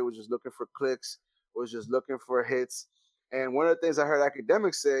 Nori was just looking for clicks, was just looking for hits. And one of the things I heard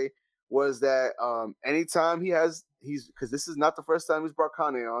academics say was that anytime he's because this is not the first time he's brought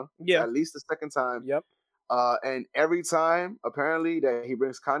Kanye on. Yeah. At least the second time. Yep. And every time, apparently, that he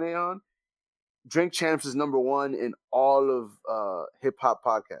brings Kanye on, Drink Champs is number one in all of hip-hop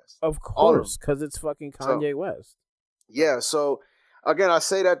podcasts. Of course, because it's fucking Kanye West. Yeah, so, again, I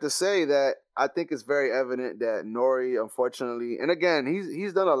say that to say that I think it's very evident that Nori, unfortunately, and again,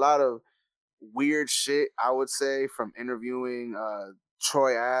 he's done a lot of weird shit, I would say, from interviewing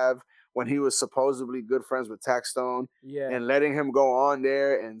Troy Ave when he was supposedly good friends with Taxstone, and letting him go on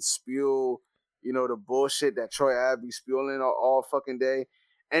there and spew, the bullshit that Troy Ave be spewing all fucking day.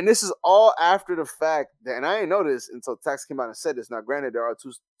 And this is all after the fact that, and I didn't know this until Tax came out and said this. Now, granted, there are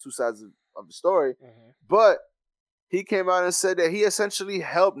two sides of the story, but he came out and said that he essentially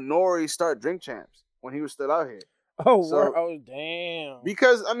helped Nori start Drink Champs when he was still out here. Oh, damn.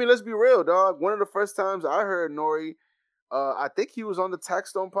 Because, I mean, let's be real, dog. One of the first times I heard Nori, I think he was on the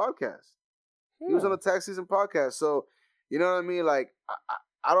Taxstone podcast. He was on the Tax Season podcast. So, you know what I mean? Like,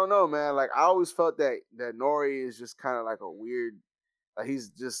 I don't know, man. Like, I always felt that Nori is just kind of like a weird, like he's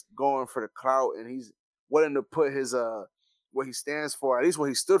just going for the clout, and he's willing to put his, what he stands for, at least what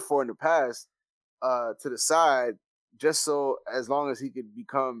he stood for in the past, to the side, just so as long as he could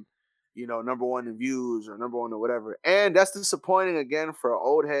become, number one in views or number one or whatever. And that's disappointing again for an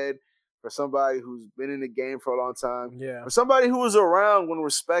old head, for somebody who's been in the game for a long time. Yeah. For somebody who was around when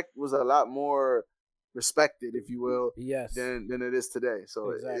respect was a lot more respected, if you will, than it is today.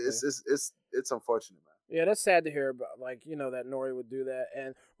 So exactly. It's unfortunate, man. Yeah, that's sad to hear about, like, that Nori would do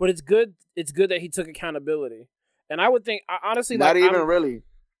that. But it's good that he took accountability. And I would think, honestly, not even really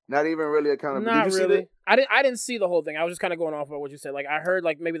accountability. Not Did you really. see that? I didn't see the whole thing. I was just kind of going off of what you said. Like, I heard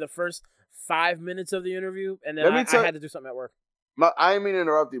like maybe the first 5 minutes of the interview, and then I had to do something at work. I didn't mean to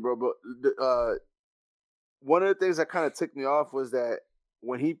interrupt you, bro, but one of the things that kind of ticked me off was that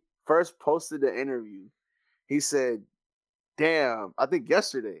when he first posted the interview, he said, damn, I think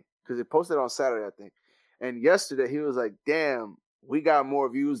yesterday, because it posted on Saturday, I think. And yesterday he was like, damn, we got more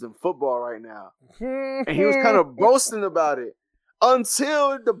views than football right now. And he was kind of boasting about it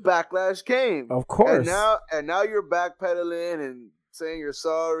until the backlash came. Of course. And now you're backpedaling and saying you're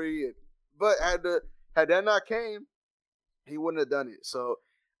sorry. But had that not came, he wouldn't have done it. So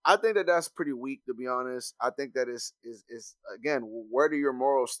I think that that's pretty weak, to be honest. I think that is again, where do your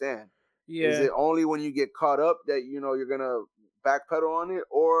morals stand? Yeah. Is it only when you get caught up that you're gonna backpedal on it,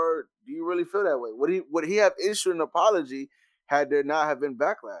 or do you really feel that way? Would he have issued an apology had there not have been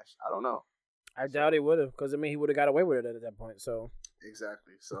backlash? I don't know. I doubt he would have, because he would have got away with it at that point. So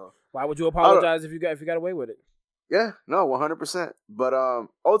exactly. So why would you apologize if you got away with it? Yeah, no, 100%. But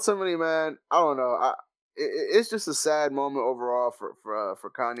ultimately, man, I don't know. It's just a sad moment overall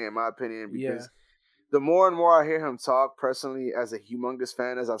for Kanye, in my opinion, because the more and more I hear him talk personally, as a humongous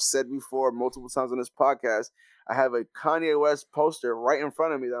fan, as I've said before multiple times on this podcast, I have a Kanye West poster right in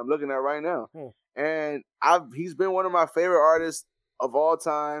front of me that I'm looking at right now. And he's been one of my favorite artists of all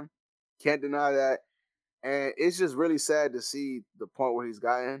time. Can't deny that. And it's just really sad to see the point where he's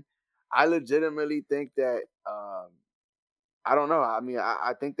gotten. I legitimately think that, I don't know. I mean,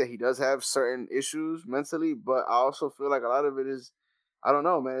 I think that he does have certain issues mentally, but I also feel like a lot of it is, I don't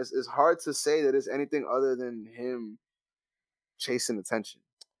know, man. It's hard to say that it's anything other than him chasing attention.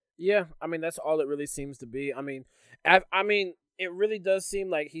 Yeah, I mean, that's all it really seems to be. I mean, it really does seem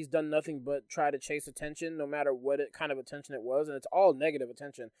like he's done nothing but try to chase attention, no matter what kind of attention it was, and it's all negative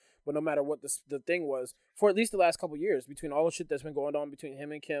attention. But no matter what the thing was, for at least the last couple of years, between all the shit that's been going on between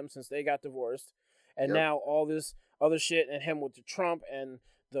him and Kim since they got divorced, and now all this other shit, and him with the Trump and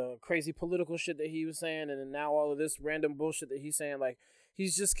the crazy political shit that he was saying, and then now all of this random bullshit that he's saying, like,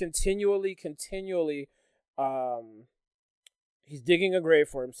 he's just continually, he's digging a grave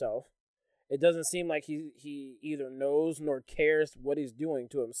for himself. It doesn't seem like he either knows nor cares what he's doing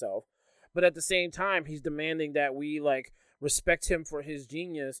to himself. But at the same time, he's demanding that we, like, respect him for his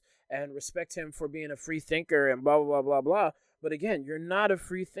genius and respect him for being a free thinker and blah, blah, blah, blah, blah. But again, you're not a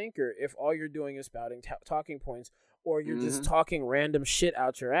free thinker if all you're doing is spouting talking points, or you're just talking random shit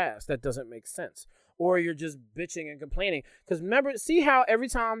out your ass that doesn't make sense, or you're just bitching and complaining. Because remember, see how every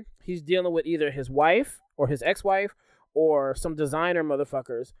time he's dealing with either his wife or his ex-wife or some designer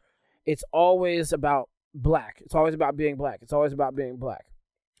motherfuckers, it's always about black. It's always about being black. It's always about being black.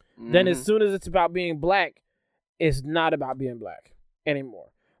 Mm-hmm. Then as soon as it's about being black, it's not about being black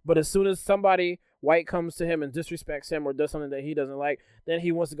anymore. But as soon as somebody white comes to him and disrespects him or does something that he doesn't like, then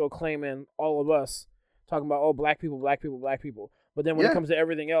he wants to go claim in all of us, talking about, oh, black people, black people, black people. But then when it comes to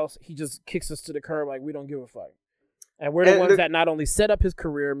everything else, he just kicks us to the curb like we don't give a fuck. And we're the ones that not only set up his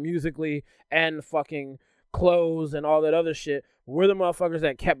career musically and fucking clothes and all that other shit, we're the motherfuckers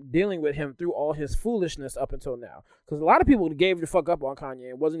that kept dealing with him through all his foolishness up until now. Because a lot of people gave the fuck up on Kanye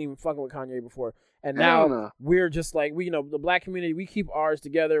and wasn't even fucking with Kanye before. And now we're just like, we, the black community, we keep ours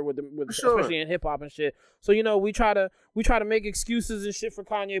together with especially in hip hop and shit. So, we try to make excuses and shit for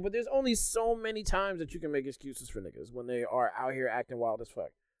Kanye, but there's only so many times that you can make excuses for niggas when they are out here acting wild as fuck.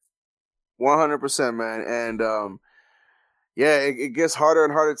 100%, man. And, it gets harder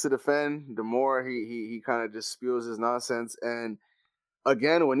and harder to defend the more he kind of just spews his nonsense. And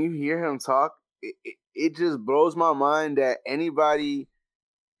again, when you hear him talk, it just blows my mind that anybody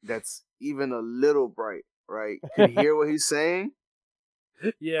that's even a little bright, right, can hear what he's saying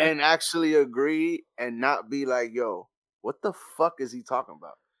and actually agree and not be like, yo, what the fuck is he talking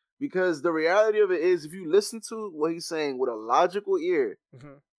about? Because the reality of it is, if you listen to what he's saying with a logical ear,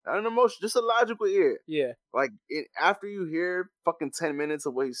 not an emotion, just a logical ear. Yeah. Like, after you hear fucking 10 minutes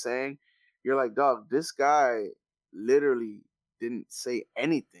of what he's saying, you're like, dog, this guy literally didn't say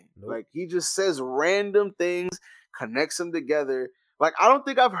anything. Nope. Like, he just says random things, connects them together. Like, I don't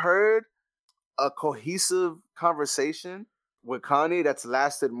think I've heard a cohesive conversation with Kanye that's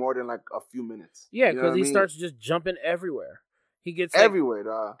lasted more than like a few minutes. Yeah, because he starts just jumping everywhere. He gets everywhere,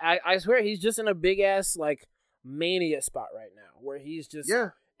 dog. I swear he's just in a big ass like mania spot right now where he's just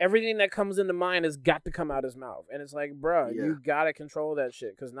everything that comes into mind has got to come out his mouth. And it's like, bruh, you got to control that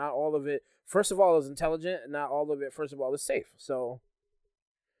shit because not all of it, first of all, is intelligent and not all of it, first of all, is safe. So.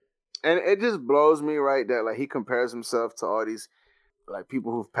 And it just blows me, right, that like he compares himself to all these like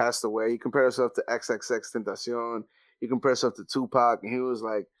people who've passed away. He compares himself to XXXTentacion. He compares himself to Tupac. And he was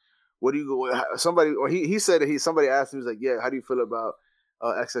like, what do you go, somebody, or he said that somebody asked him, he was like, yeah, how do you feel about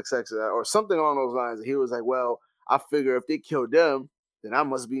XXX or something along those lines? And he was like, well, I figure if they kill them, then I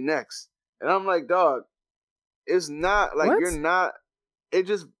must be next. And I'm like, dog, it's not like you're not. It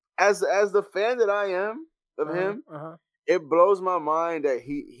just as the fan that I am of him, it blows my mind that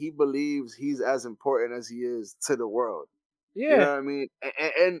he believes he's as important as he is to the world. Yeah, you know what I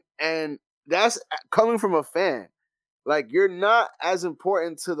mean, and that's coming from a fan. Like, you're not as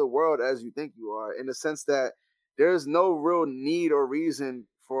important to the world as you think you are, in the sense that there's no real need or reason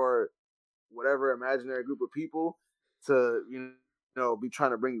for whatever imaginary group of people to, be trying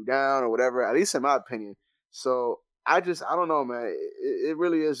to bring you down or whatever, at least in my opinion. So I don't know, man. It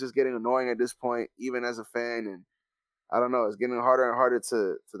really is just getting annoying at this point, even as a fan. And I don't know, it's getting harder and harder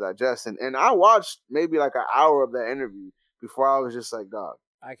to digest. And I watched maybe like an hour of that interview before I was just like, dog,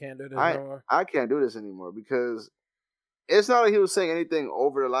 I can't do this anymore. I can't do this anymore, because it's not like he was saying anything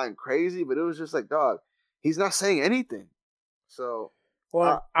over the line crazy, but it was just like, dog, he's not saying anything. So,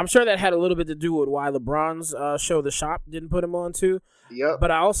 well, I'm sure that had a little bit to do with why LeBron's show The Shop didn't put him on too. Yep.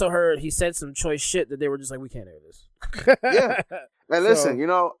 But I also heard he said some choice shit that they were just like, we can't hear this. Yeah. Man, listen,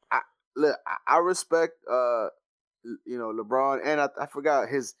 I respect, LeBron, and I forgot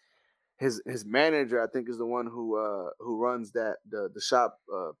his manager, I think, is the one who runs the Shop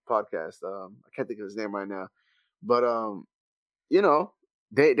podcast. I can't think of his name right now. But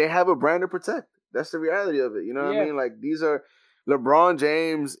they have a brand to protect. That's the reality of it. You know what I mean? Like, these are LeBron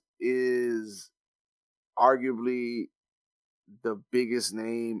James is arguably the biggest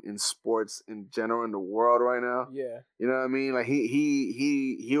name in sports in general in the world right now. Yeah. You know what I mean? Like,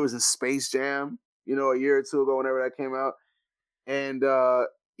 he was in Space Jam, a year or two ago, whenever that came out. And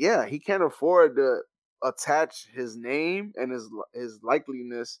he can't afford to attach his name and his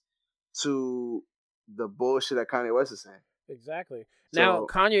likeliness to the bullshit that Kanye West is saying. Exactly. Now,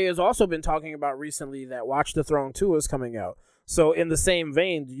 Kanye has also been talking about recently that Watch the Throne 2 is coming out. So in the same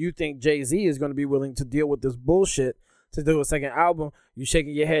vein, do you think Jay-Z is going to be willing to deal with this bullshit to do a second album? You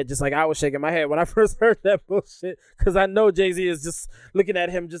shaking your head just like I was shaking my head when I first heard that bullshit, because I know Jay-Z is just looking at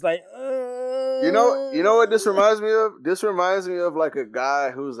him just like, You know what this reminds me of? This reminds me of like a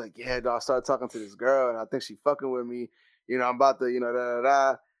guy who's like, yeah, dog, I started talking to this girl and I think she fucking with me. I'm about to,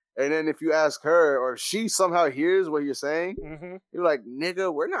 da-da-da. And then if you ask her, or she somehow hears what you're saying, you're like,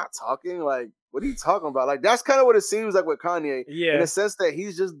 nigga, we're not talking. Like, what are you talking about? Like, that's kind of what it seems like with Kanye. Yeah. In the sense that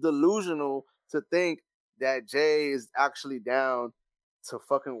he's just delusional to think that Jay is actually down to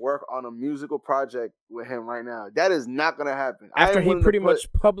fucking work on a musical project with him right now. That is not going to happen. After he pretty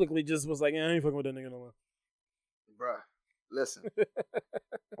much publicly just was like, I ain't fucking with that nigga no more. bruh, listen.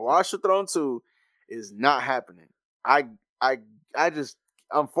 Watch the Throne 2 is not happening. I just,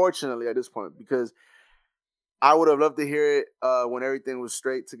 unfortunately at this point, because I would have loved to hear it when everything was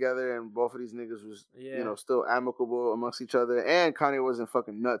straight together and both of these niggas was, still amicable amongst each other, and Kanye wasn't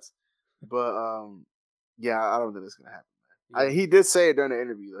fucking nuts. But yeah, I don't think it's gonna happen, man. Yeah. He did say it during the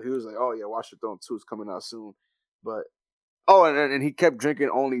interview, though. He was like, "Oh yeah, Watch the Throne 2 is coming out soon," but and he kept drinking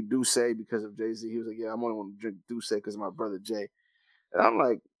only Douce because of Jay-Z. He was like, "Yeah, I'm only want to drink Douce because of my brother Jay," and I'm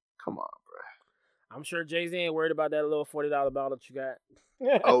like, "Come on, bro." I'm sure Jay-Z ain't worried about that little $40 bottle that you got.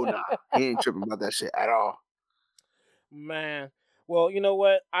 Oh nah, he ain't tripping about that shit at all. Man, well, you know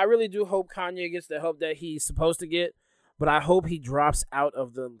what? I really do hope Kanye gets the help that he's supposed to get, but I hope he drops out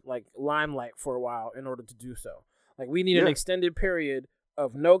of the limelight for a while in order to do so. Like, we need an extended period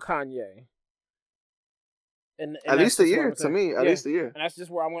of no Kanye. And at least a year, to me. At least a year. And that's just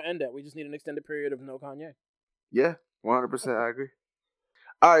where I'm going to end at. We just need an extended period of no Kanye. Yeah, 100%. I agree.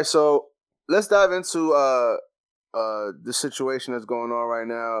 All right, so let's dive into the situation that's going on right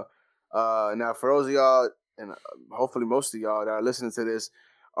now. Now, for those of y'all, and hopefully most of y'all that are listening to this,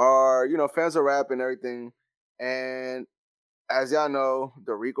 are fans of rap and everything. And as y'all know,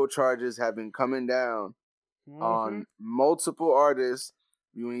 the RICO charges have been coming down on multiple artists.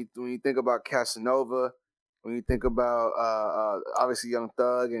 When you think about Casanova, when you think about obviously Young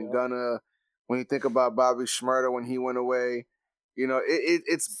Thug and Gunna, when you think about Bobby Shmurda when he went away,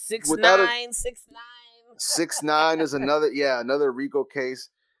 it's 6ix9ine. 6ix9ine is another RICO case.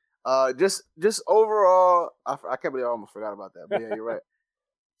 Just overall, I can't believe I almost forgot about that. But yeah, you're right.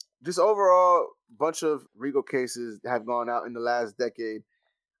 Just overall, bunch of RICO cases have gone out in the last decade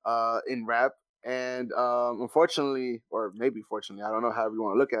in rap. And unfortunately, or maybe fortunately, I don't know how you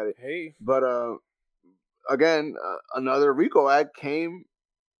want to look at it. Hey. But again, another RICO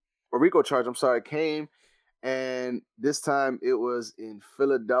charge came. And this time it was in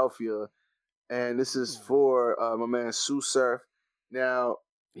Philadelphia. And this is for my man Sue Surf. Now,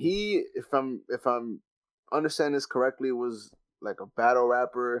 he, if I'm understanding this correctly, was like a battle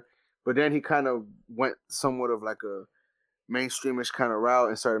rapper, but then he kind of went somewhat of like a mainstreamish kind of route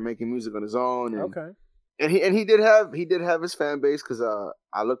and started making music on his own. And, and he did have his fan base, because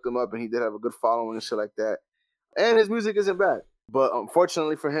I looked him up and he did have a good following and shit like that. And his music isn't bad, but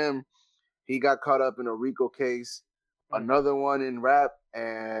unfortunately for him, he got caught up in a RICO case, another one in rap,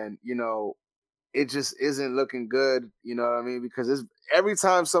 and it just isn't looking good, you know what I mean? Because every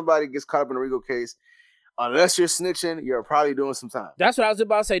time somebody gets caught up in a RICO case, unless you're snitching, you're probably doing some time. That's what I was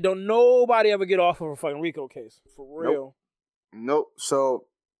about to say. Don't nobody ever get off of a fucking RICO case. For real. Nope. So,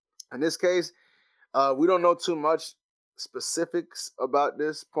 in this case, we don't know too much specifics about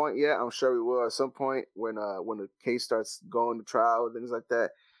this point yet. I'm sure we will at some point when the case starts going to trial and things like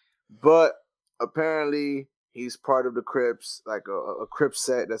that. But apparently, he's part of the Crips, like a Crips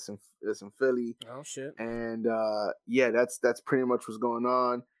set that's in Philly. Oh shit! And that's pretty much what's going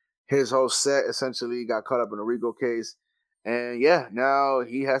on. His whole set essentially got caught up in a RICO case, and now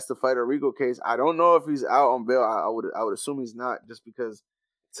he has to fight a RICO case. I don't know if he's out on bail. I would assume he's not, just because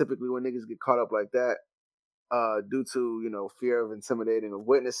typically when niggas get caught up like that, due to fear of intimidating of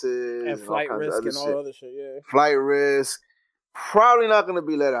witnesses and flight risk and all other shit, flight risk, probably not going to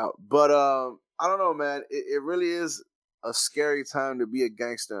be let out. But I don't know, man. It really is a scary time to be a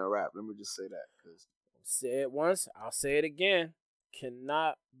gangster in rap. Let me just say that. Say it once, I'll say it again.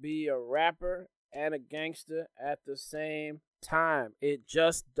 Cannot be a rapper and a gangster at the same time. It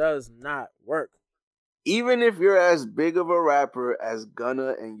just does not work. Even if you're as big of a rapper as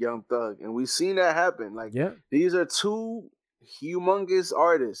Gunna and Young Thug, and we've seen that happen. These are two humongous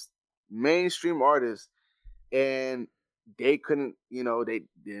artists, mainstream artists, and they couldn't, they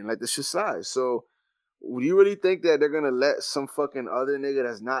didn't let this shit slide. So, would you really think that they're gonna let some fucking other nigga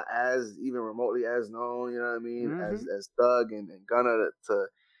that's not as even remotely as known, you know what I mean, as Thug and Gunna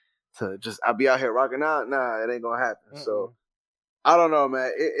to just I'll be out here rocking out? Nah, it ain't gonna happen. So I don't know,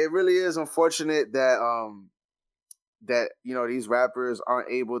 man. It really is unfortunate that that these rappers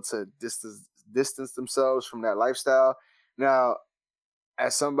aren't able to distance themselves from that lifestyle. Now,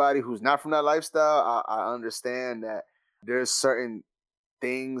 as somebody who's not from that lifestyle, I understand that there's certain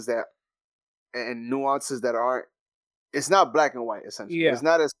things that and nuances that aren't. It's not black and white, essentially. Yeah. It's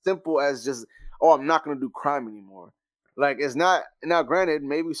not as simple as just, I'm not going to do crime anymore. Like, it's not. Now, granted,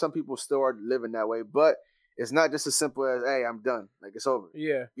 maybe some people still are living that way, but it's not just as simple as, hey, I'm done. Like, it's over.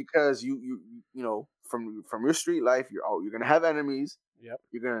 Yeah. Because you from your street life, you're going to have enemies. Yep.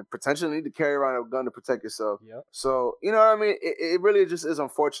 You're going to potentially need to carry around a gun to protect yourself. Yep. So, you know what I mean? It really just is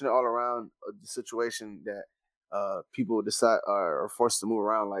unfortunate all around the situation that people decide are forced to move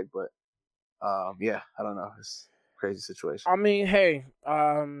around like, but I don't know. crazy situation. I mean, hey,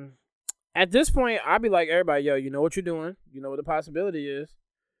 at this point, I'd be like everybody, yo, you know what you're doing. You know what the possibility is.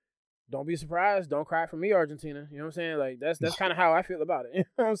 Don't be surprised. Don't cry for me, Argentina. You know what I'm saying? Like that's kind of how I feel about it. You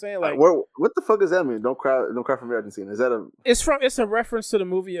know what I'm saying? Like, what the fuck does that mean? Don't cry for me, Argentina. Is that a? It's a reference to the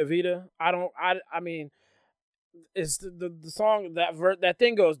movie Evita. I mean, it's the song that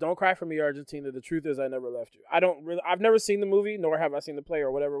thing goes. Don't cry for me, Argentina. The truth is, I never left you. I've never seen the movie, nor have I seen the play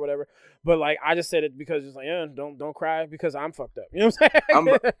or whatever. But like, I just said it because it's like, yeah, don't cry because I'm fucked up. You know what I'm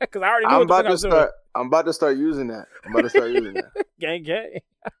saying? Because I already knew what I was doing. I'm about to start using that. Gang.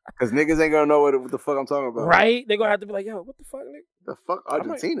 Because niggas ain't gonna know what the fuck I'm talking about. Right? They're gonna have to be like, yo, what the fuck, nigga? The fuck,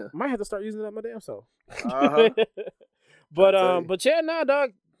 Argentina? Might have to start using that my damn self. Uh-huh. But yeah, nah,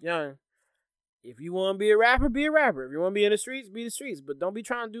 dog. Yeah. If you want to be a rapper, be a rapper. If you want to be in the streets, be the streets. But don't be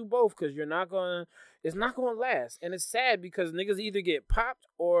trying to do both because it's not going to last. And it's sad because niggas either get popped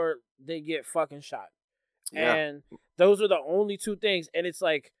or they get fucking shot. Yeah. And those are the only two things. And it's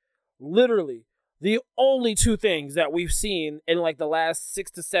like literally the only two things that we've seen in like the last 6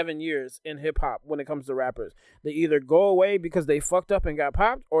 to 7 years in hip hop when it comes to rappers. They either go away because they fucked up and got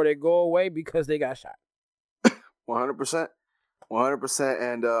popped or they go away because they got shot. 100%.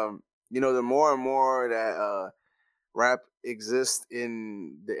 100%. And, you know, the more and more that rap exists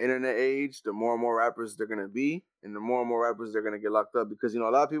in the internet age, the more and more rappers they're going to be, and the more and more rappers they're going to get locked up. Because, you know,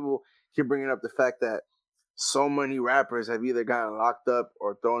 a lot of people keep bringing up the fact that so many rappers have either gotten locked up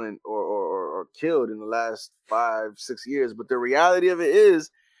or thrown in or killed in the last 5-6 years. But the reality of it is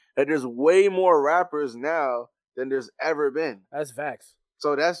that there's way more rappers now than there's ever been. That's facts.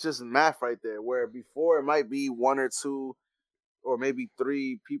 So that's just math right there, where before it might be 1 or 2 or maybe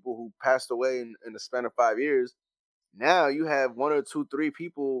 3 people who passed away in the span of 5 years. Now you have 1 or 2, 3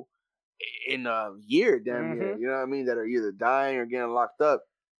 people in a year, damn near, you know what I mean, that are either dying or getting locked up.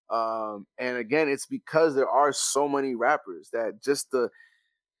 And again, it's because there are so many rappers that just the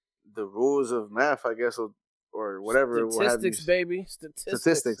rules of math, I guess, or whatever. Statistics, baby.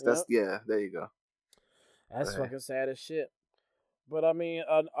 Statistics. That's there you go. That's fucking sad as shit. But I mean,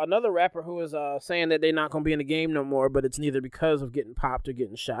 another rapper who is saying that they're not gonna be in the game no more, but it's neither because of getting popped or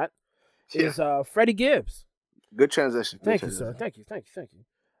getting shot, is Freddie Gibbs. Good transition. Thank you, sir. Thank you.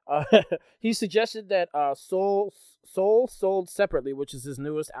 He suggested that Soul Sold Separately, which is his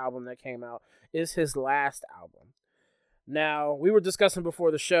newest album that came out, is his last album. Now, we were discussing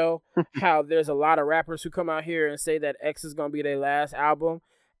before the show how there's a lot of rappers who come out here and say that X is going to be their last album,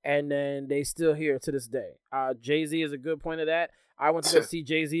 and then they still here to this day. Jay-Z is a good point of that. I went to go see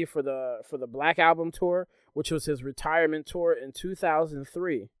Jay-Z for the Black Album tour, which was his retirement tour in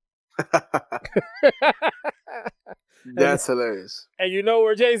 2003. That's hilarious. And you know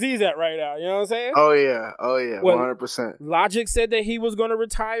where Jay-Z's at right now, you know what I'm saying? Oh yeah, 100%. Logic said that he was going to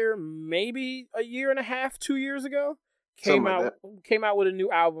retire maybe a year and a half, 2 years ago. Came out with a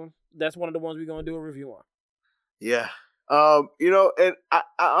new album. That's one of the ones we're going to do a review on. Yeah. You know, and I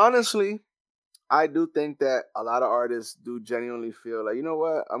honestly, I do think that a lot of artists do genuinely feel like, you know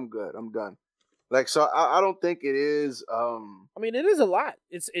what, I'm good, I'm done. Like, so I don't think it is. I mean, it is a lot.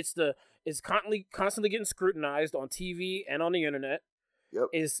 It's constantly getting scrutinized on TV and on the internet. Yep.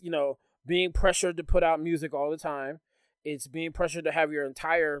 It's, you know, being pressured to put out music all the time. It's being pressured to have your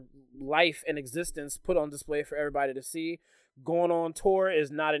entire life and existence put on display for everybody to see. Going on tour is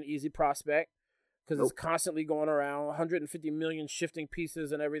not an easy prospect because it's constantly going around. 150 million shifting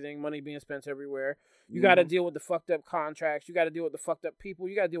pieces and everything, money being spent everywhere. You got to deal with the fucked up contracts. You got to deal with the fucked up people.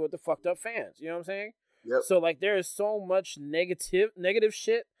 You got to deal with the fucked up fans. You know what I'm saying? Yep. So, like, there is so much negative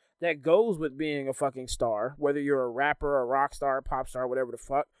shit that goes with being a fucking star, whether you're a rapper, a rock star, a pop star, whatever the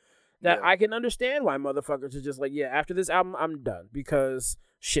fuck, that I can understand why motherfuckers are just like, yeah, after this album, I'm done. Because,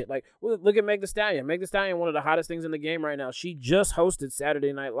 shit, like, look at Meg Thee Stallion. Meg Thee Stallion, one of the hottest things in the game right now. She just hosted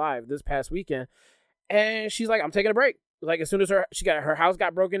Saturday Night Live this past weekend, and she's like, I'm taking a break. Like, as soon as her house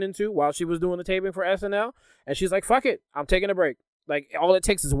got broken into while she was doing the taping for SNL, and she's like, fuck it, I'm taking a break. Like, all it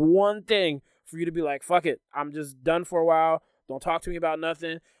takes is one thing for you to be like, fuck it, I'm just done for a while. Don't talk to me about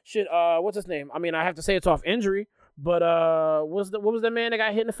nothing. Shit, what's his name? I mean, I have to say it's off injury, but what was that man that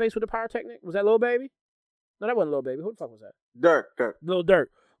got hit in the face with the pyrotechnic? Was that Lil Baby? No, that wasn't Lil Baby. Who the fuck was that? Durk. Lil Durk.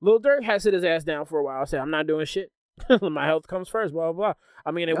 Lil Durk has sit his ass down for a while. Said, I'm not doing shit. My health comes first, blah, blah, blah. I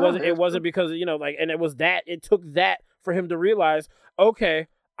mean, it wasn't because, you know, like, and it took that for him to realize, okay,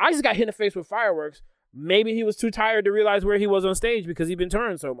 I just got hit in the face with fireworks. Maybe he was too tired to realize where he was on stage because he'd been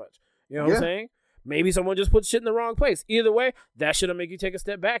touring so much. You know what I'm saying? Maybe someone just put shit in the wrong place. Either way, that should make you take a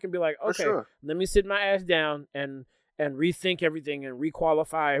step back and be like, okay, let me sit my ass down and rethink everything and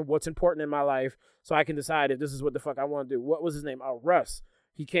requalify what's important in my life so I can decide if this is what the fuck I want to do. What was his name? Russ.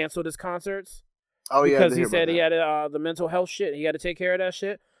 He canceled his concerts. Oh yeah, because he said he had the mental health shit. He had to take care of that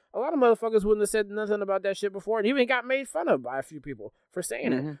shit. A lot of motherfuckers wouldn't have said nothing about that shit before, and even got made fun of by a few people for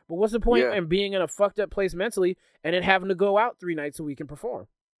saying it. But what's the point in being in a fucked up place mentally and then having to go out 3 nights a week and perform?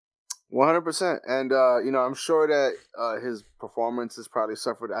 100%. And, I'm sure that his performance has probably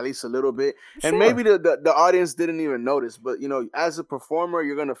suffered at least a little bit. Sure. And maybe the audience didn't even notice. But, as a performer,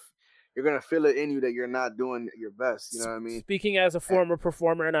 you're going to feel it in you that you're not doing your best. You know what I mean? Speaking as a former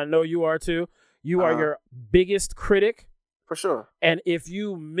performer, and I know you are too, you are your biggest critic. For sure. And if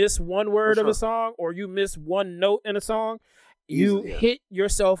you miss one word of a song or you miss one note in a song, you hit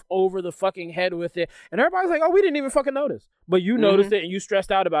yourself over the fucking head with it. And everybody's like, oh, we didn't even fucking notice. But you noticed it and you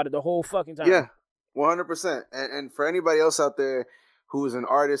stressed out about it the whole fucking time. Yeah, 100%. And for anybody else out there who is an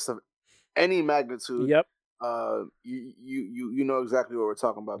artist of any magnitude, you know exactly what we're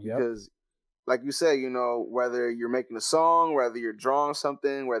talking about. Because like you said, whether you're making a song, whether you're drawing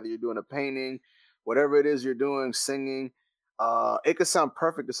something, whether you're doing a painting, whatever it is you're doing, singing, it could sound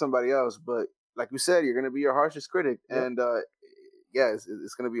perfect to somebody else, but like you said, you're going to be your harshest critic. And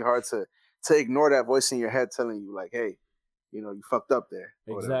it's going to be hard to ignore that voice in your head telling you like, hey, you fucked up there.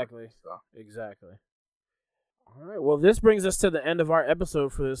 Exactly. Exactly. All right. Well, this brings us to the end of our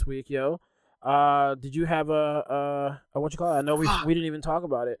episode for this week, yo. Did you have a what you call it? I know we didn't even talk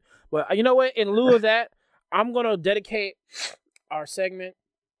about it, but you know what? In lieu of that, I'm going to dedicate our segment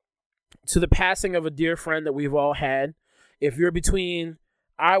to the passing of a dear friend that we've all had. If you're between,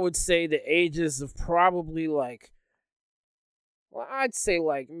 I would say, the ages of probably I'd say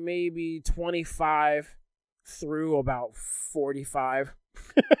maybe 25 through about 45.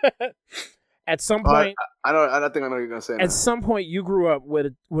 At some point, I don't think I know what you're gonna say. At some point, you grew up with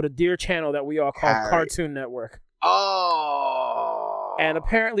a dear channel that we all call Cartoon Network. Oh, and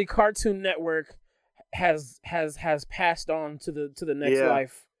apparently, Cartoon Network has passed on to the next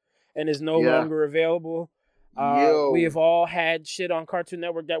life, and is no longer available. We have all had shit on Cartoon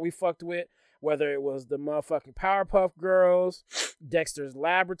Network that we fucked with, whether it was the motherfucking Powerpuff Girls, Dexter's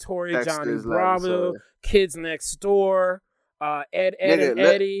Laboratory, Johnny Bravo, Kids Next Door, Ed, and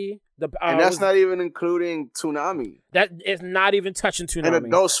Eddie. And that's not even including Toonami. That is not even touching Toonami. And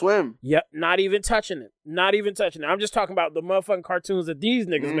Adult Swim. Yep, not even touching it. Not even touching it. I'm just talking about the motherfucking cartoons that these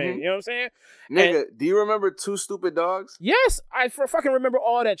niggas made. You know what I'm saying? Nigga, do you remember Two Stupid Dogs? Yes, I fucking remember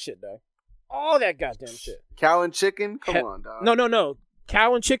all that shit, though. All that goddamn shit. Cow and Chicken? Come on, dog. No.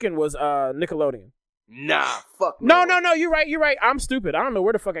 Cow and Chicken was Nickelodeon. Nah, fuck no. No, you're right. I'm stupid. I don't know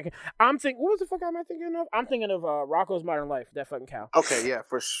where the fuck I'm thinking. What was the fuck am I thinking of? I'm thinking of Rocko's Modern Life. That fucking cow. Okay, yeah,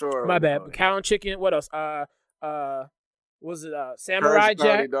 for sure. My bad. Cow and Chicken. What else? Was it Samurai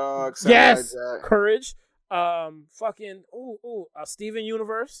Jack? Dog, Samurai Jack. Courage. Fucking Steven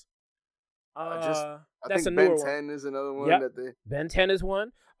Universe. I think Ben 10 is another one that they. Ben 10 is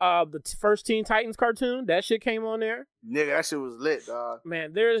one. The first Teen Titans cartoon, that shit came on there. Nigga, that shit was lit, dog.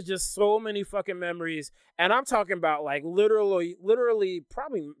 Man, there's just so many fucking memories, and I'm talking about literally,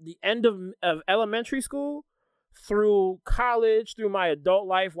 probably the end of elementary school through college, through my adult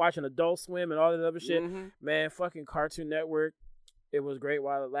life, watching Adult Swim and all that other shit. Man, fucking Cartoon Network. It was great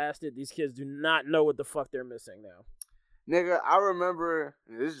while it lasted. These kids do not know what the fuck they're missing now. Nigga, I remember,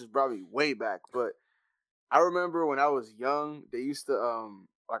 this is probably way back, but I remember when I was young, they used to,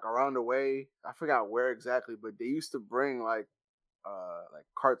 around the way, I forgot where exactly, but they used to bring,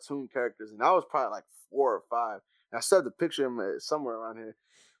 cartoon characters, and I was probably, 4 or 5. And I still have the picture of him somewhere around here,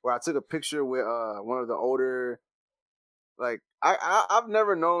 where I took a picture with, one of the older, I've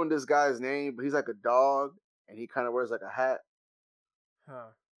never known this guy's name, but he's like a dog, and he kind of wears, a hat. Huh.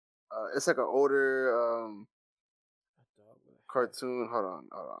 It's like an older, cartoon. Hold on.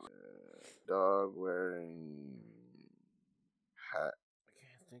 Dog wearing hat. I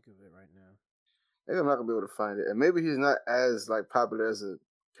can't think of it right now. Maybe I'm not gonna be able to find it, and maybe he's not as popular as a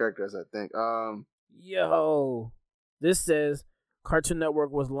character as I think. Yo, this says Cartoon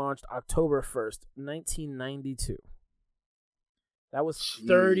Network was launched October 1st, 1992. That was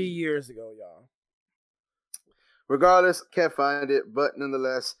 30 years ago, y'all. Regardless, can't find it, but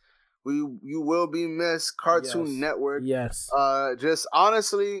nonetheless. You will be missed. Cartoon Network. Yes. Just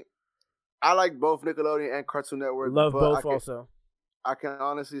honestly, I like both Nickelodeon and Cartoon Network. Love both also. I can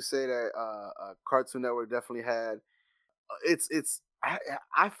honestly say that Cartoon Network definitely had.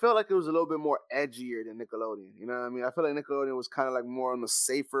 I felt like it was a little bit more edgier than Nickelodeon. You know what I mean? I feel like Nickelodeon was kind of more on the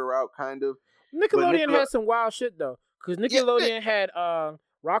safer route, kind of. Nickelodeon had some wild shit though, because Nickelodeon had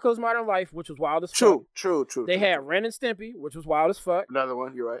Rocko's Modern Life, which was wild as fuck. True. They had Ren and Stimpy, which was wild as fuck. Another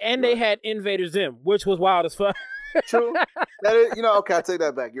one, you're right. And they had Invader Zim, which was wild as fuck. True. That is, okay, I take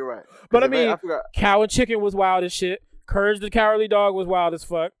that back. You're right. But I mean, Cow and Chicken was wild as shit. Courage the Cowardly Dog was wild as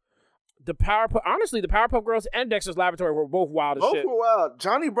fuck. The Powerpuff Girls and Dexter's Laboratory were both wild as shit. Both were wild.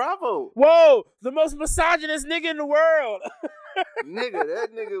 Johnny Bravo. Whoa, the most misogynist nigga in the world. Nigga, that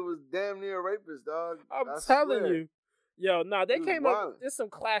nigga was damn near a rapist, dog. I'm telling you. Yo, they came up. There's some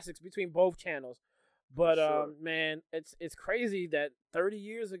classics between both channels. But man, it's crazy that 30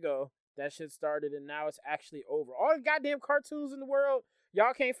 years ago that shit started and now it's actually over. All the goddamn cartoons in the world,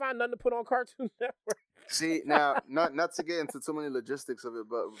 y'all can't find nothing to put on Cartoon Network. See, now, not to get into too many logistics of it,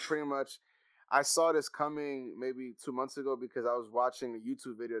 but pretty much I saw this coming maybe 2 months ago because I was watching a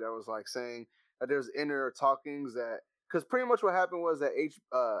YouTube video that was like saying that there's inner talkings that, because pretty much what happened was that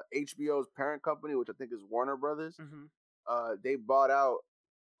HBO's parent company, which I think is Warner Brothers, they bought out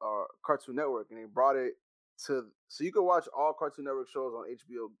Cartoon Network and they brought it to, so you can watch all Cartoon Network shows on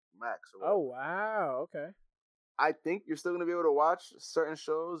HBO Max. Oh, wow. Okay. I think you're still going to be able to watch certain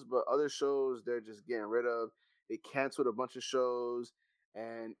shows, but other shows they're just getting rid of. They canceled a bunch of shows,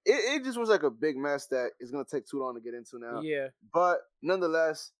 and it just was like a big mess that is going to take too long to get into now. Yeah. But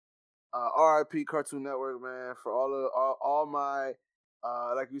nonetheless, RIP Cartoon Network, man, for all my,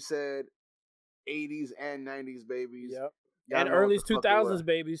 like you said, 80s and 90s babies. Yep. And early 2000s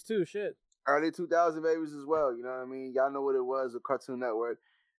babies too, shit. Early 2000 babies as well, you know what I mean? Y'all know what it was with Cartoon Network,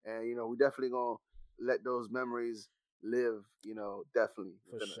 and, you know, we definitely going to let those memories live, you know, definitely.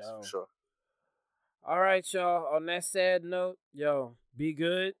 For sure. All right, y'all. On that sad note, be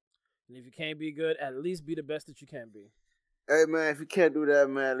good. And if you can't be good, at least be the best that you can be. Hey, man, if you can't do that,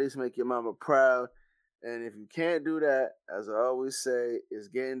 man, at least make your mama proud. And if you can't do that, as I always say, it's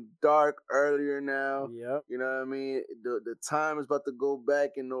getting dark earlier now. Yep. You know what I mean? The time is about to go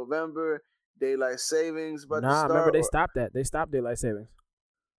back in November. Daylight savings about to start. Remember they stopped that. They stopped daylight savings.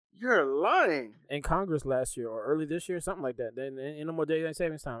 You're lying. In Congress last year or early this year, something like that. Then ain't no more daylight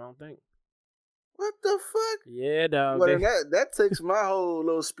savings time, I don't think. What the fuck? Yeah, dog. Well, that takes my whole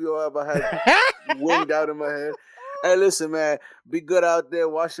little spiel up I had winged out in my head. Hey, listen, man. Be good out there.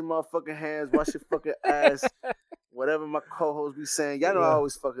 Wash your motherfucking hands. Wash your fucking ass. Whatever my co-hosts be saying. Y'all know I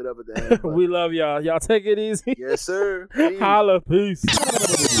always fuck it up at the end. We love y'all. Y'all take it easy. Yes, sir. Holla. Peace.